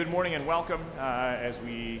 Again, good morning and welcome as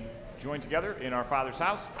we join together in our Father's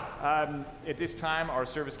house. At this time, our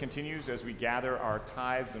service continues as we gather our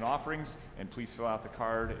tithes and offerings. And please fill out the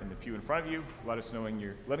card in the pew in front of you,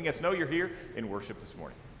 letting us know you're here in worship this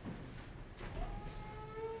morning.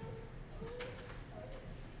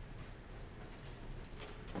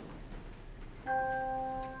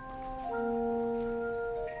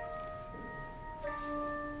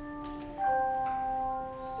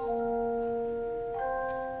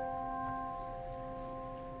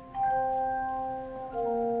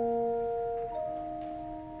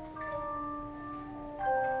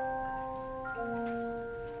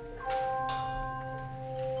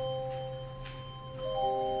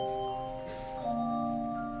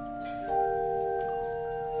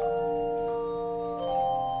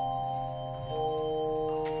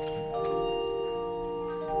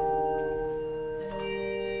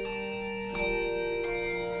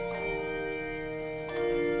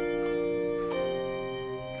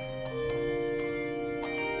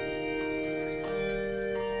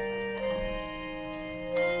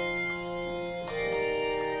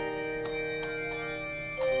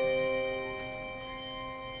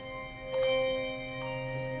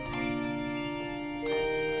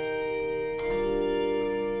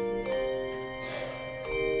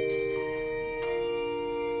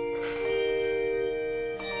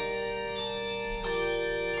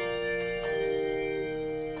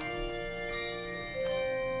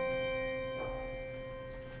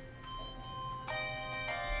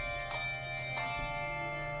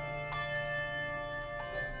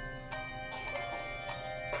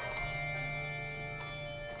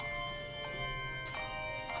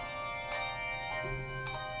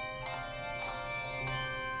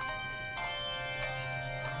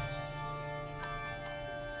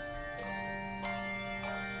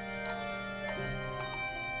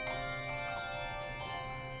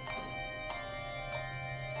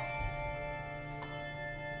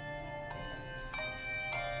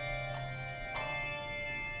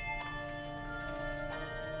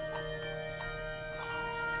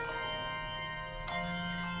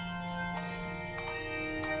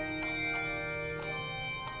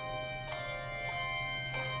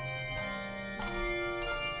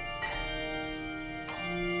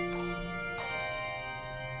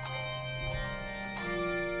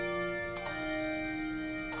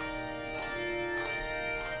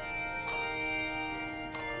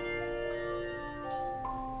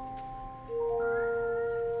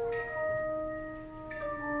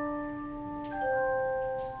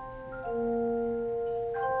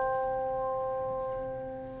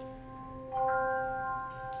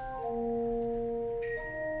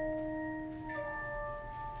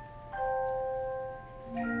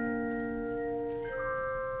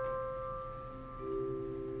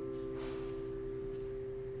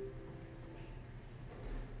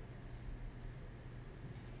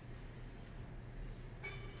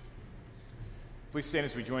 Please stand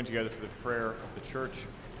as we join together for the prayer of the church.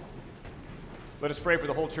 Let us pray for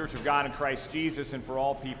the whole church of God in Christ Jesus and for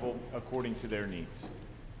all people according to their needs.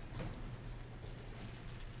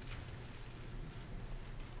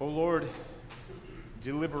 O Lord,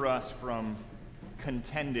 deliver us from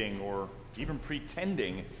contending or even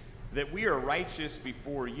pretending that we are righteous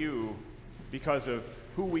before you because of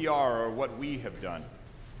who we are or what we have done.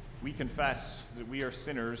 We confess that we are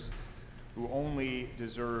sinners who only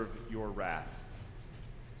deserve your wrath.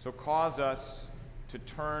 So cause us to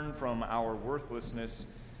turn from our worthlessness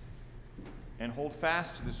and hold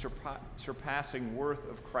fast to the surpassing worth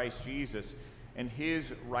of Christ Jesus and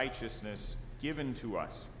his righteousness given to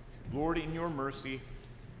us. Lord, in your mercy,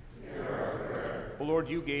 O Lord,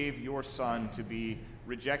 you gave your Son to be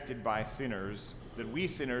rejected by sinners, that we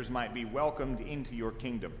sinners might be welcomed into your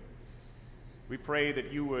kingdom. We pray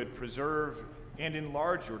that you would preserve and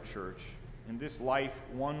enlarge your church in this life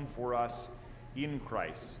won for us in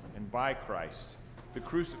Christ and by Christ, the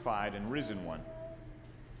crucified and risen one.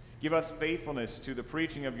 Give us faithfulness to the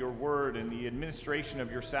preaching of your word and the administration of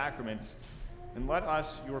your sacraments, and let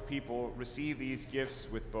us, your people, receive these gifts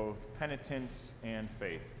with both penitence and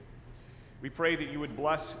faith. We pray that you would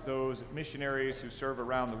bless those missionaries who serve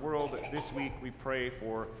around the world. This week we pray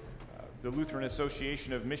for the Lutheran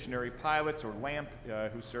Association of Missionary Pilots, or LAMP,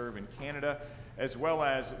 who serve in Canada, as well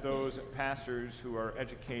as those pastors who are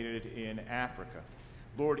educated in Africa.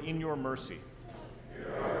 Lord, in your mercy,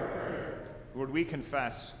 Lord, we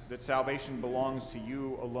confess that salvation belongs to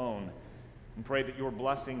you alone and pray that your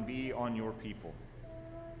blessing be on your people.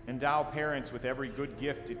 Endow parents with every good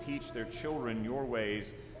gift to teach their children your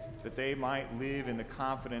ways, that they might live in the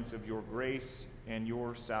confidence of your grace and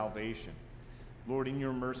your salvation. Lord, in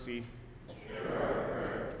your mercy,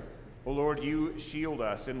 O Lord, you shield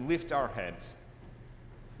us and lift our heads.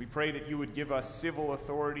 We pray that you would give us civil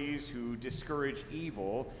authorities who discourage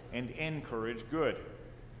evil and encourage good,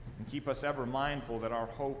 and keep us ever mindful that our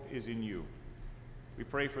hope is in you. We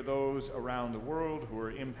pray for those around the world who are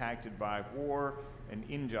impacted by war and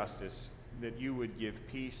injustice, that you would give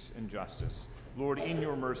peace and justice. Lord, in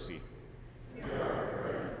your mercy.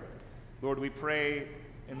 Lord, we pray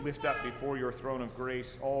and lift up before your throne of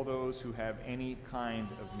grace all those who have any kind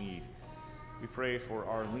of need. We pray for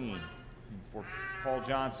Arlene, and for Paul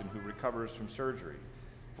Johnson, who recovers from surgery,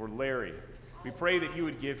 for Larry. We pray that you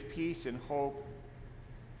would give peace and hope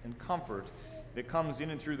and comfort that comes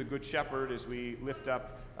in and through the Good Shepherd as we lift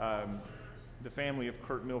up the family of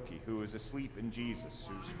Kurt Milkey, who is asleep in Jesus,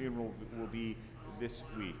 whose funeral will be this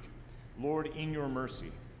week. Lord, in your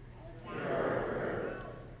mercy.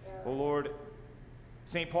 O Lord,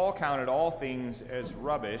 St. Paul counted all things as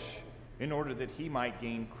rubbish in order that he might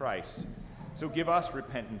gain Christ. So give us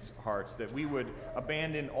repentant hearts, that we would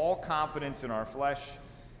abandon all confidence in our flesh,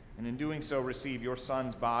 and in doing so receive your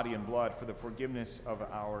Son's body and blood for the forgiveness of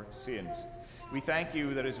our sins. We thank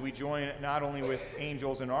you that as we join not only with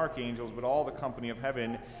angels and archangels, but all the company of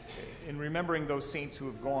heaven, in remembering those saints who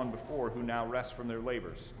have gone before, who now rest from their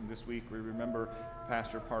labors. And this week we remember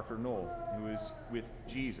Pastor Parker Knoll, who is with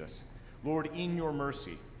Jesus. Lord, in your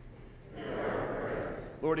mercy.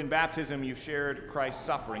 Lord, in baptism you shared Christ's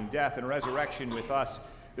suffering, death, and resurrection with us,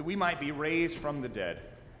 that we might be raised from the dead.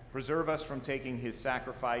 Preserve us from taking his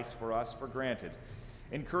sacrifice for us for granted.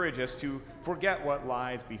 Encourage us to forget what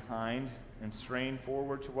lies behind and strain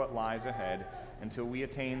forward to what lies ahead until we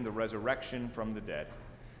attain the resurrection from the dead.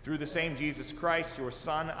 Through the same Jesus Christ, your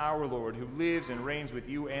Son, our Lord, who lives and reigns with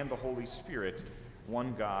you and the Holy Spirit,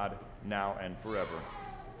 one God, now and forever.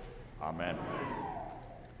 Amen.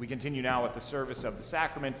 We continue now with the service of the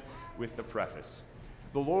sacrament with the preface.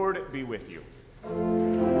 The Lord be with you.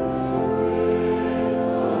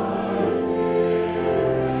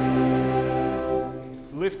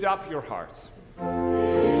 Lift up your hearts.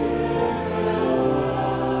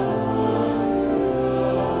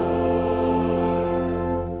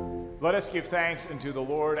 Let us give thanks unto the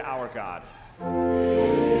Lord our God.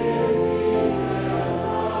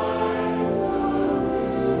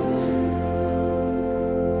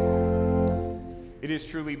 It is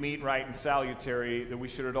truly meet, right, and salutary that we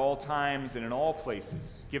should at all times and in all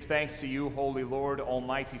places give thanks to you, Holy Lord,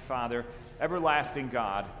 Almighty Father, everlasting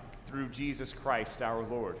God, through Jesus Christ our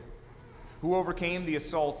Lord, who overcame the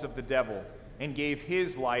assaults of the devil and gave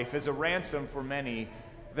his life as a ransom for many,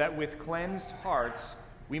 that with cleansed hearts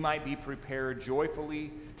we might be prepared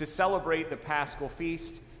joyfully to celebrate the Paschal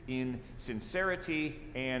feast in sincerity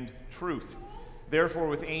and truth. Therefore,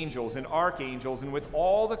 with angels and archangels and with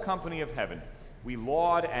all the company of heaven, we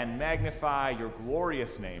laud and magnify your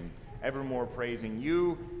glorious name, evermore praising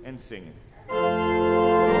you and singing.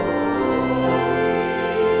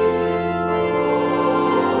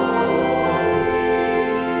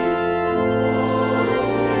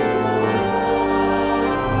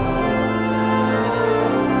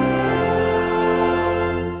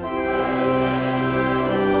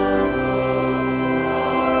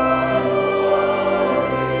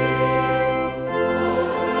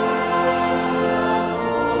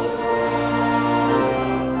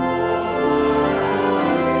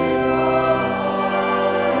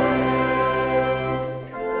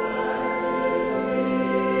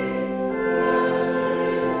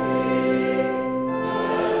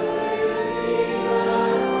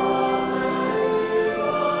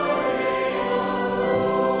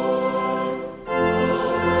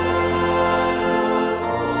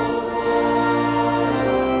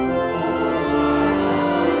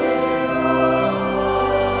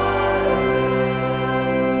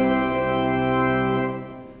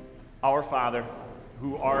 Our Father,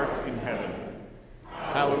 who art in heaven,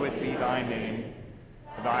 hallowed be thy name.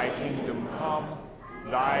 Thy kingdom come,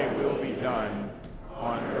 thy will be done,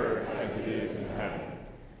 on earth as it is in heaven.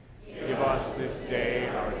 Give us this day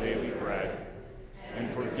our daily bread,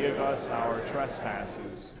 and forgive us our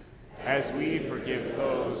trespasses, as we forgive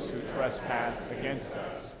those who trespass against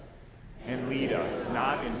us. And lead us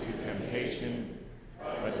not into temptation,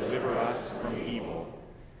 but deliver us from evil.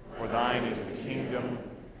 For thine is the kingdom,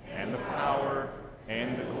 and the power,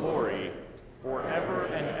 and the glory, forever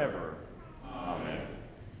and ever. Amen.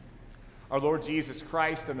 Our Lord Jesus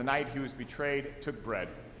Christ, on the night he was betrayed, took bread.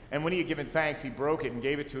 And when he had given thanks, he broke it and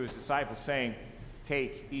gave it to his disciples, saying,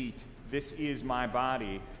 Take, eat, this is my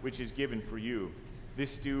body, which is given for you.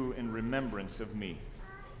 This do in remembrance of me.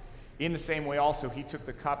 In the same way also he took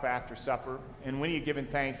the cup after supper, and when he had given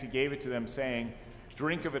thanks, he gave it to them, saying,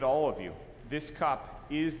 Drink of it, all of you. This cup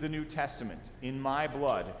is the New Testament in my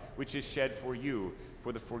blood, which is shed for you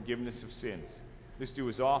for the forgiveness of sins. This do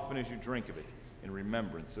as often as you drink of it in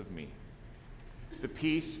remembrance of me. The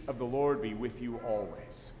peace of the Lord be with you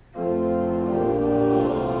always.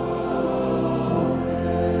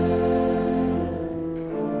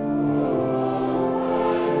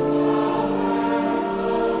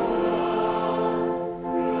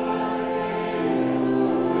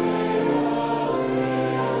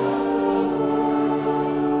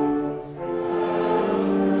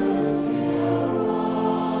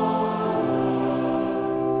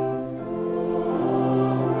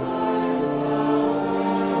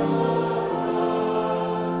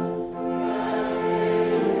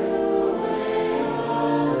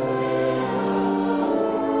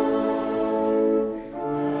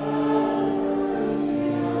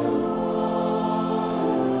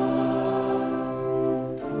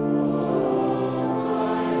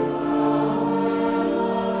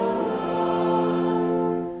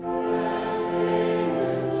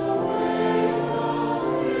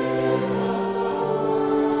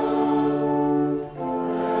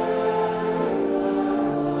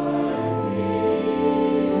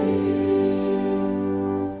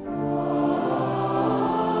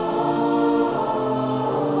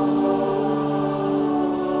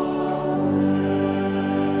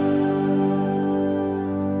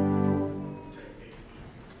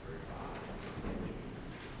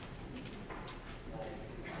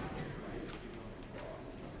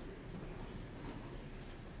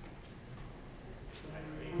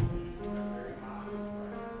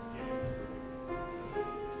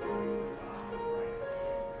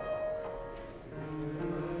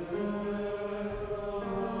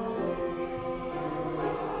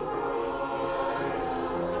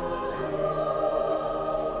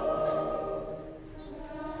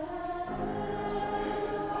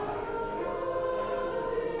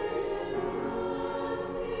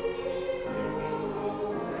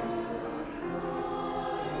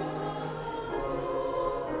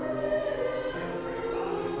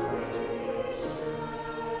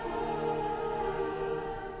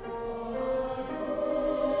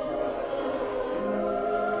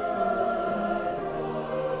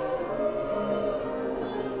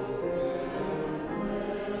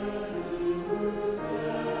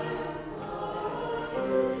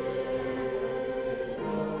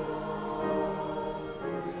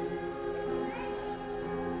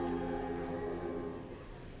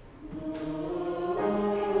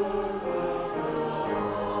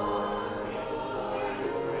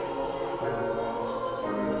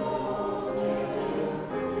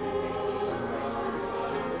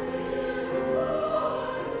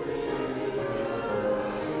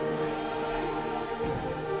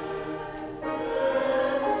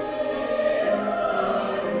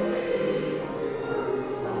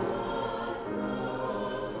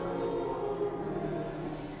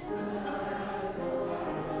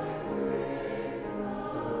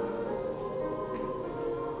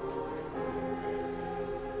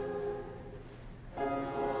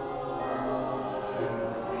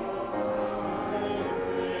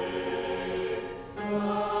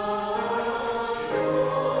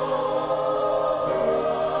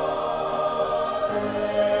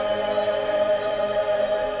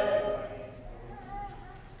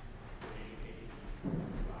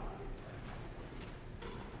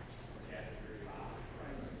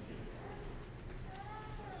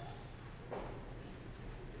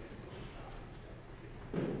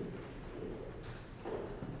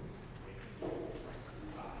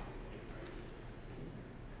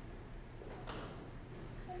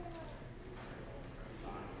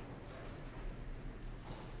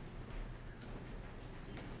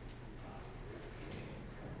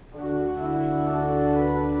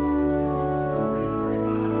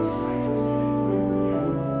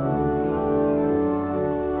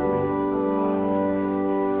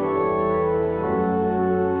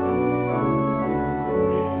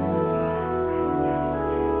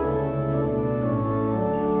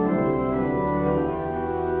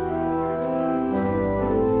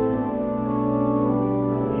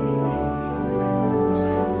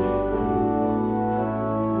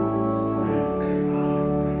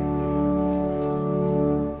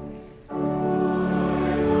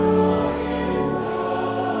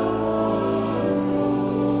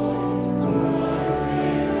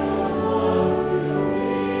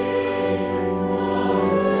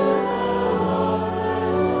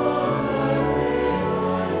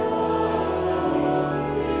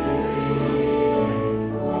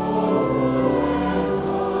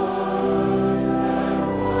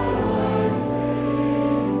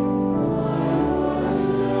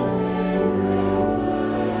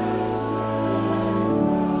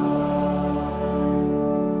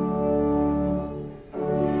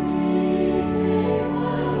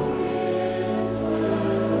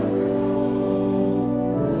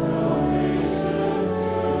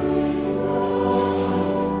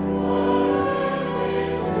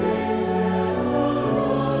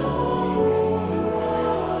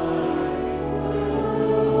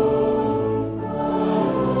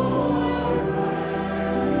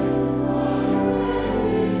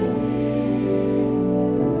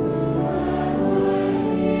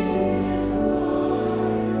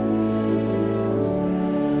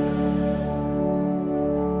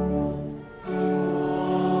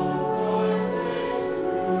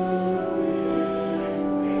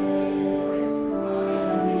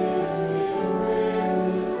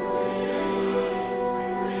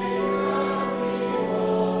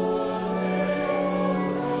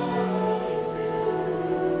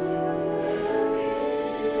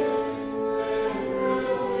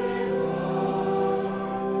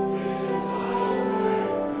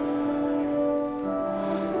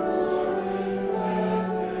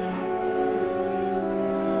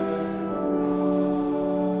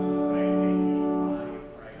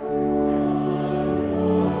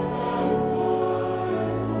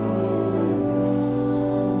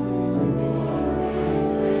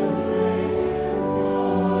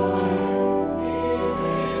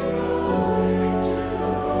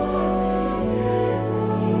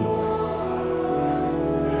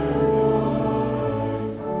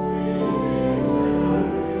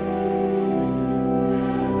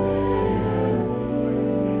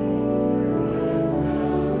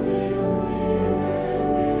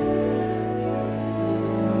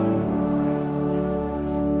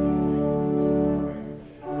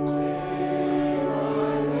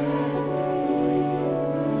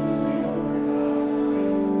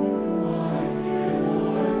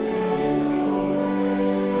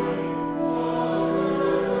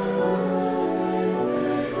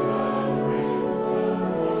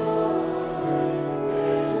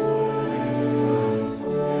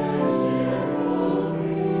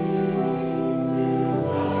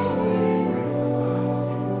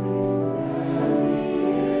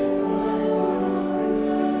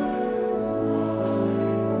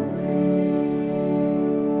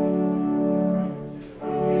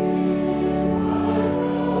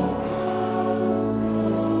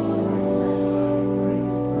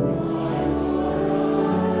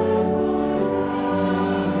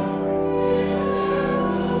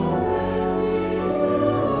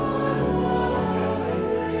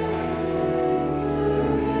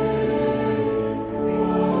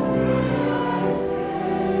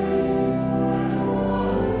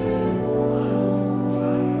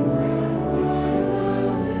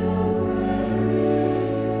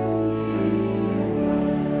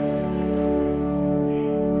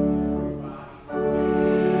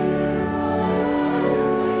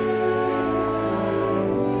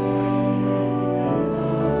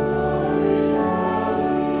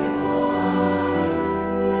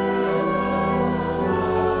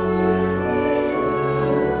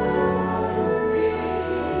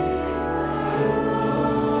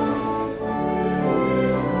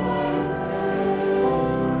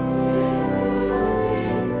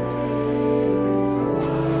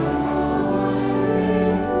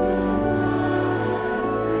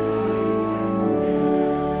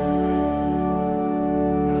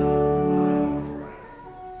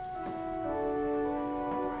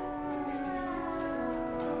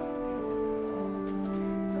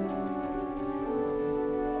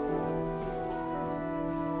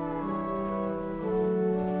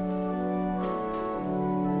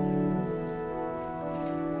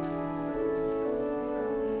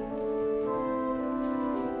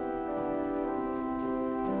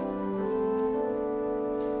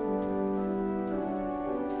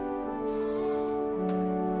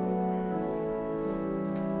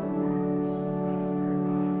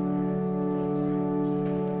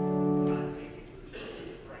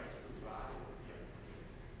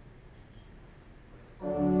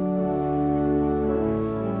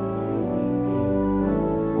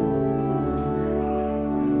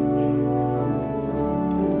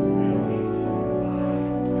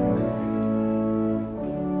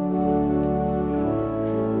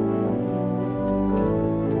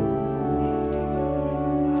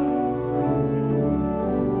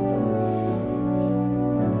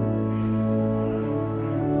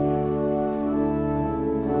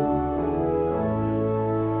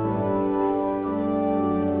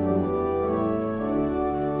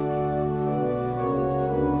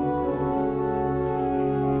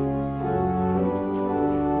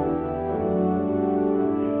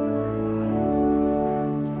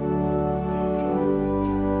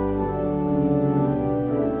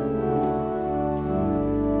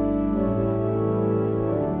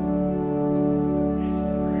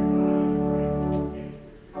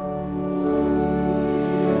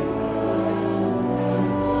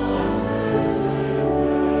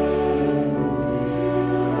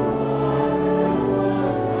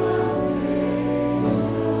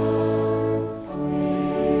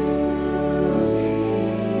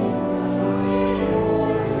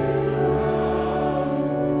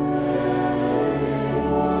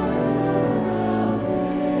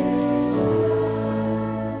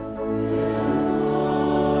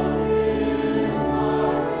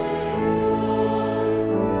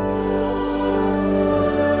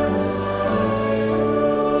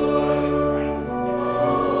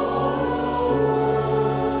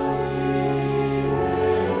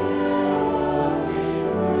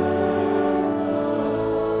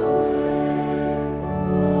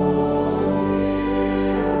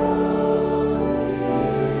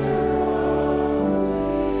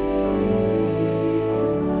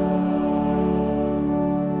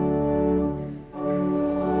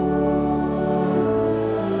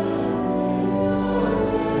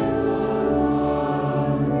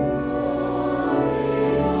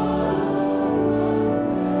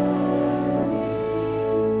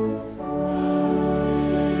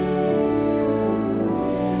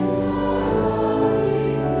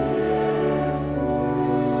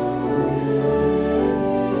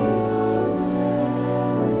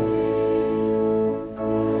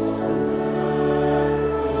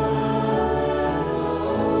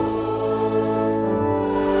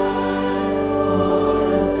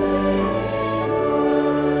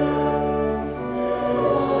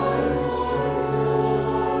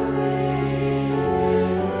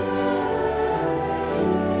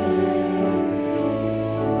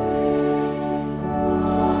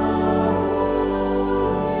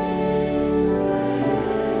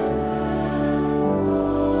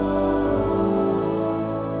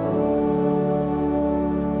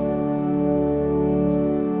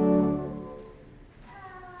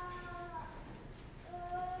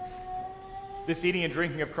 This eating and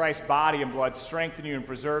drinking of Christ's body and blood strengthen you and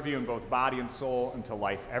preserve you in both body and soul until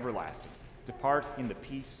life everlasting. Depart in the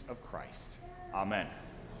peace of Christ. Amen.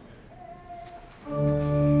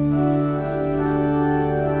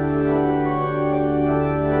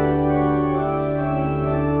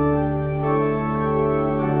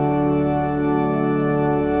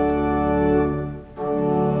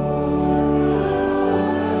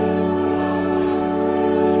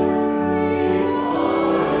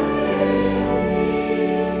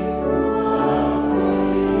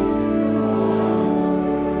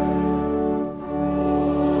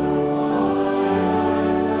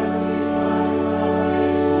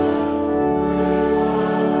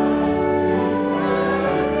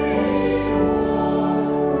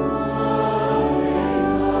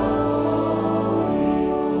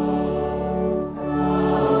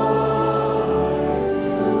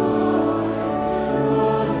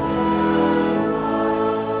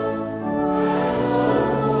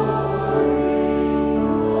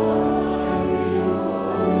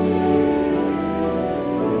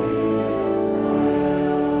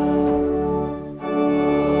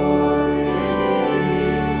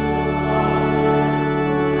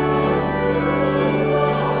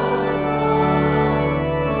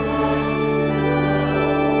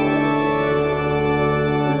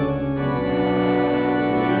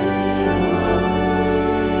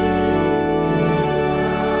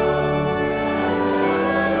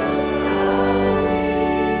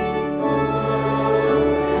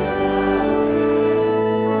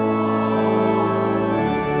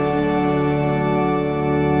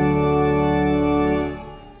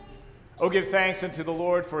 Oh, give thanks unto the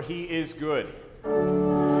Lord, for he is good.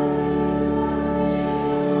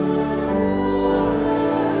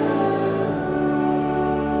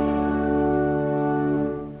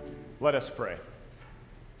 Let us pray.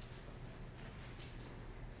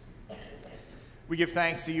 We give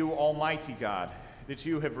thanks to you, Almighty God, that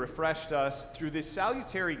you have refreshed us through this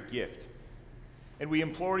salutary gift. And we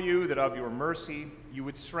implore you that of your mercy you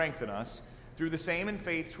would strengthen us through the same in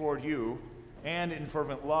faith toward you and in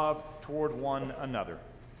fervent love toward one another.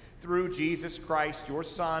 Through Jesus Christ, your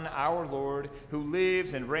Son, our Lord, who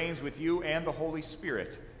lives and reigns with you and the Holy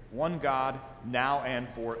Spirit, one God, now and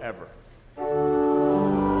forever.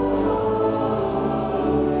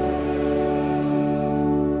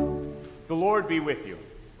 The Lord be with you.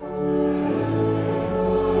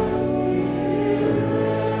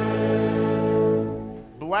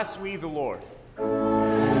 Bless we the Lord.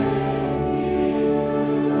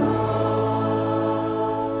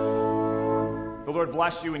 The Lord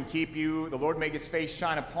bless you and keep you. The Lord make his face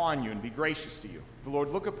shine upon you and be gracious to you. The Lord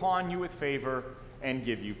look upon you with favor and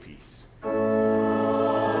give you peace.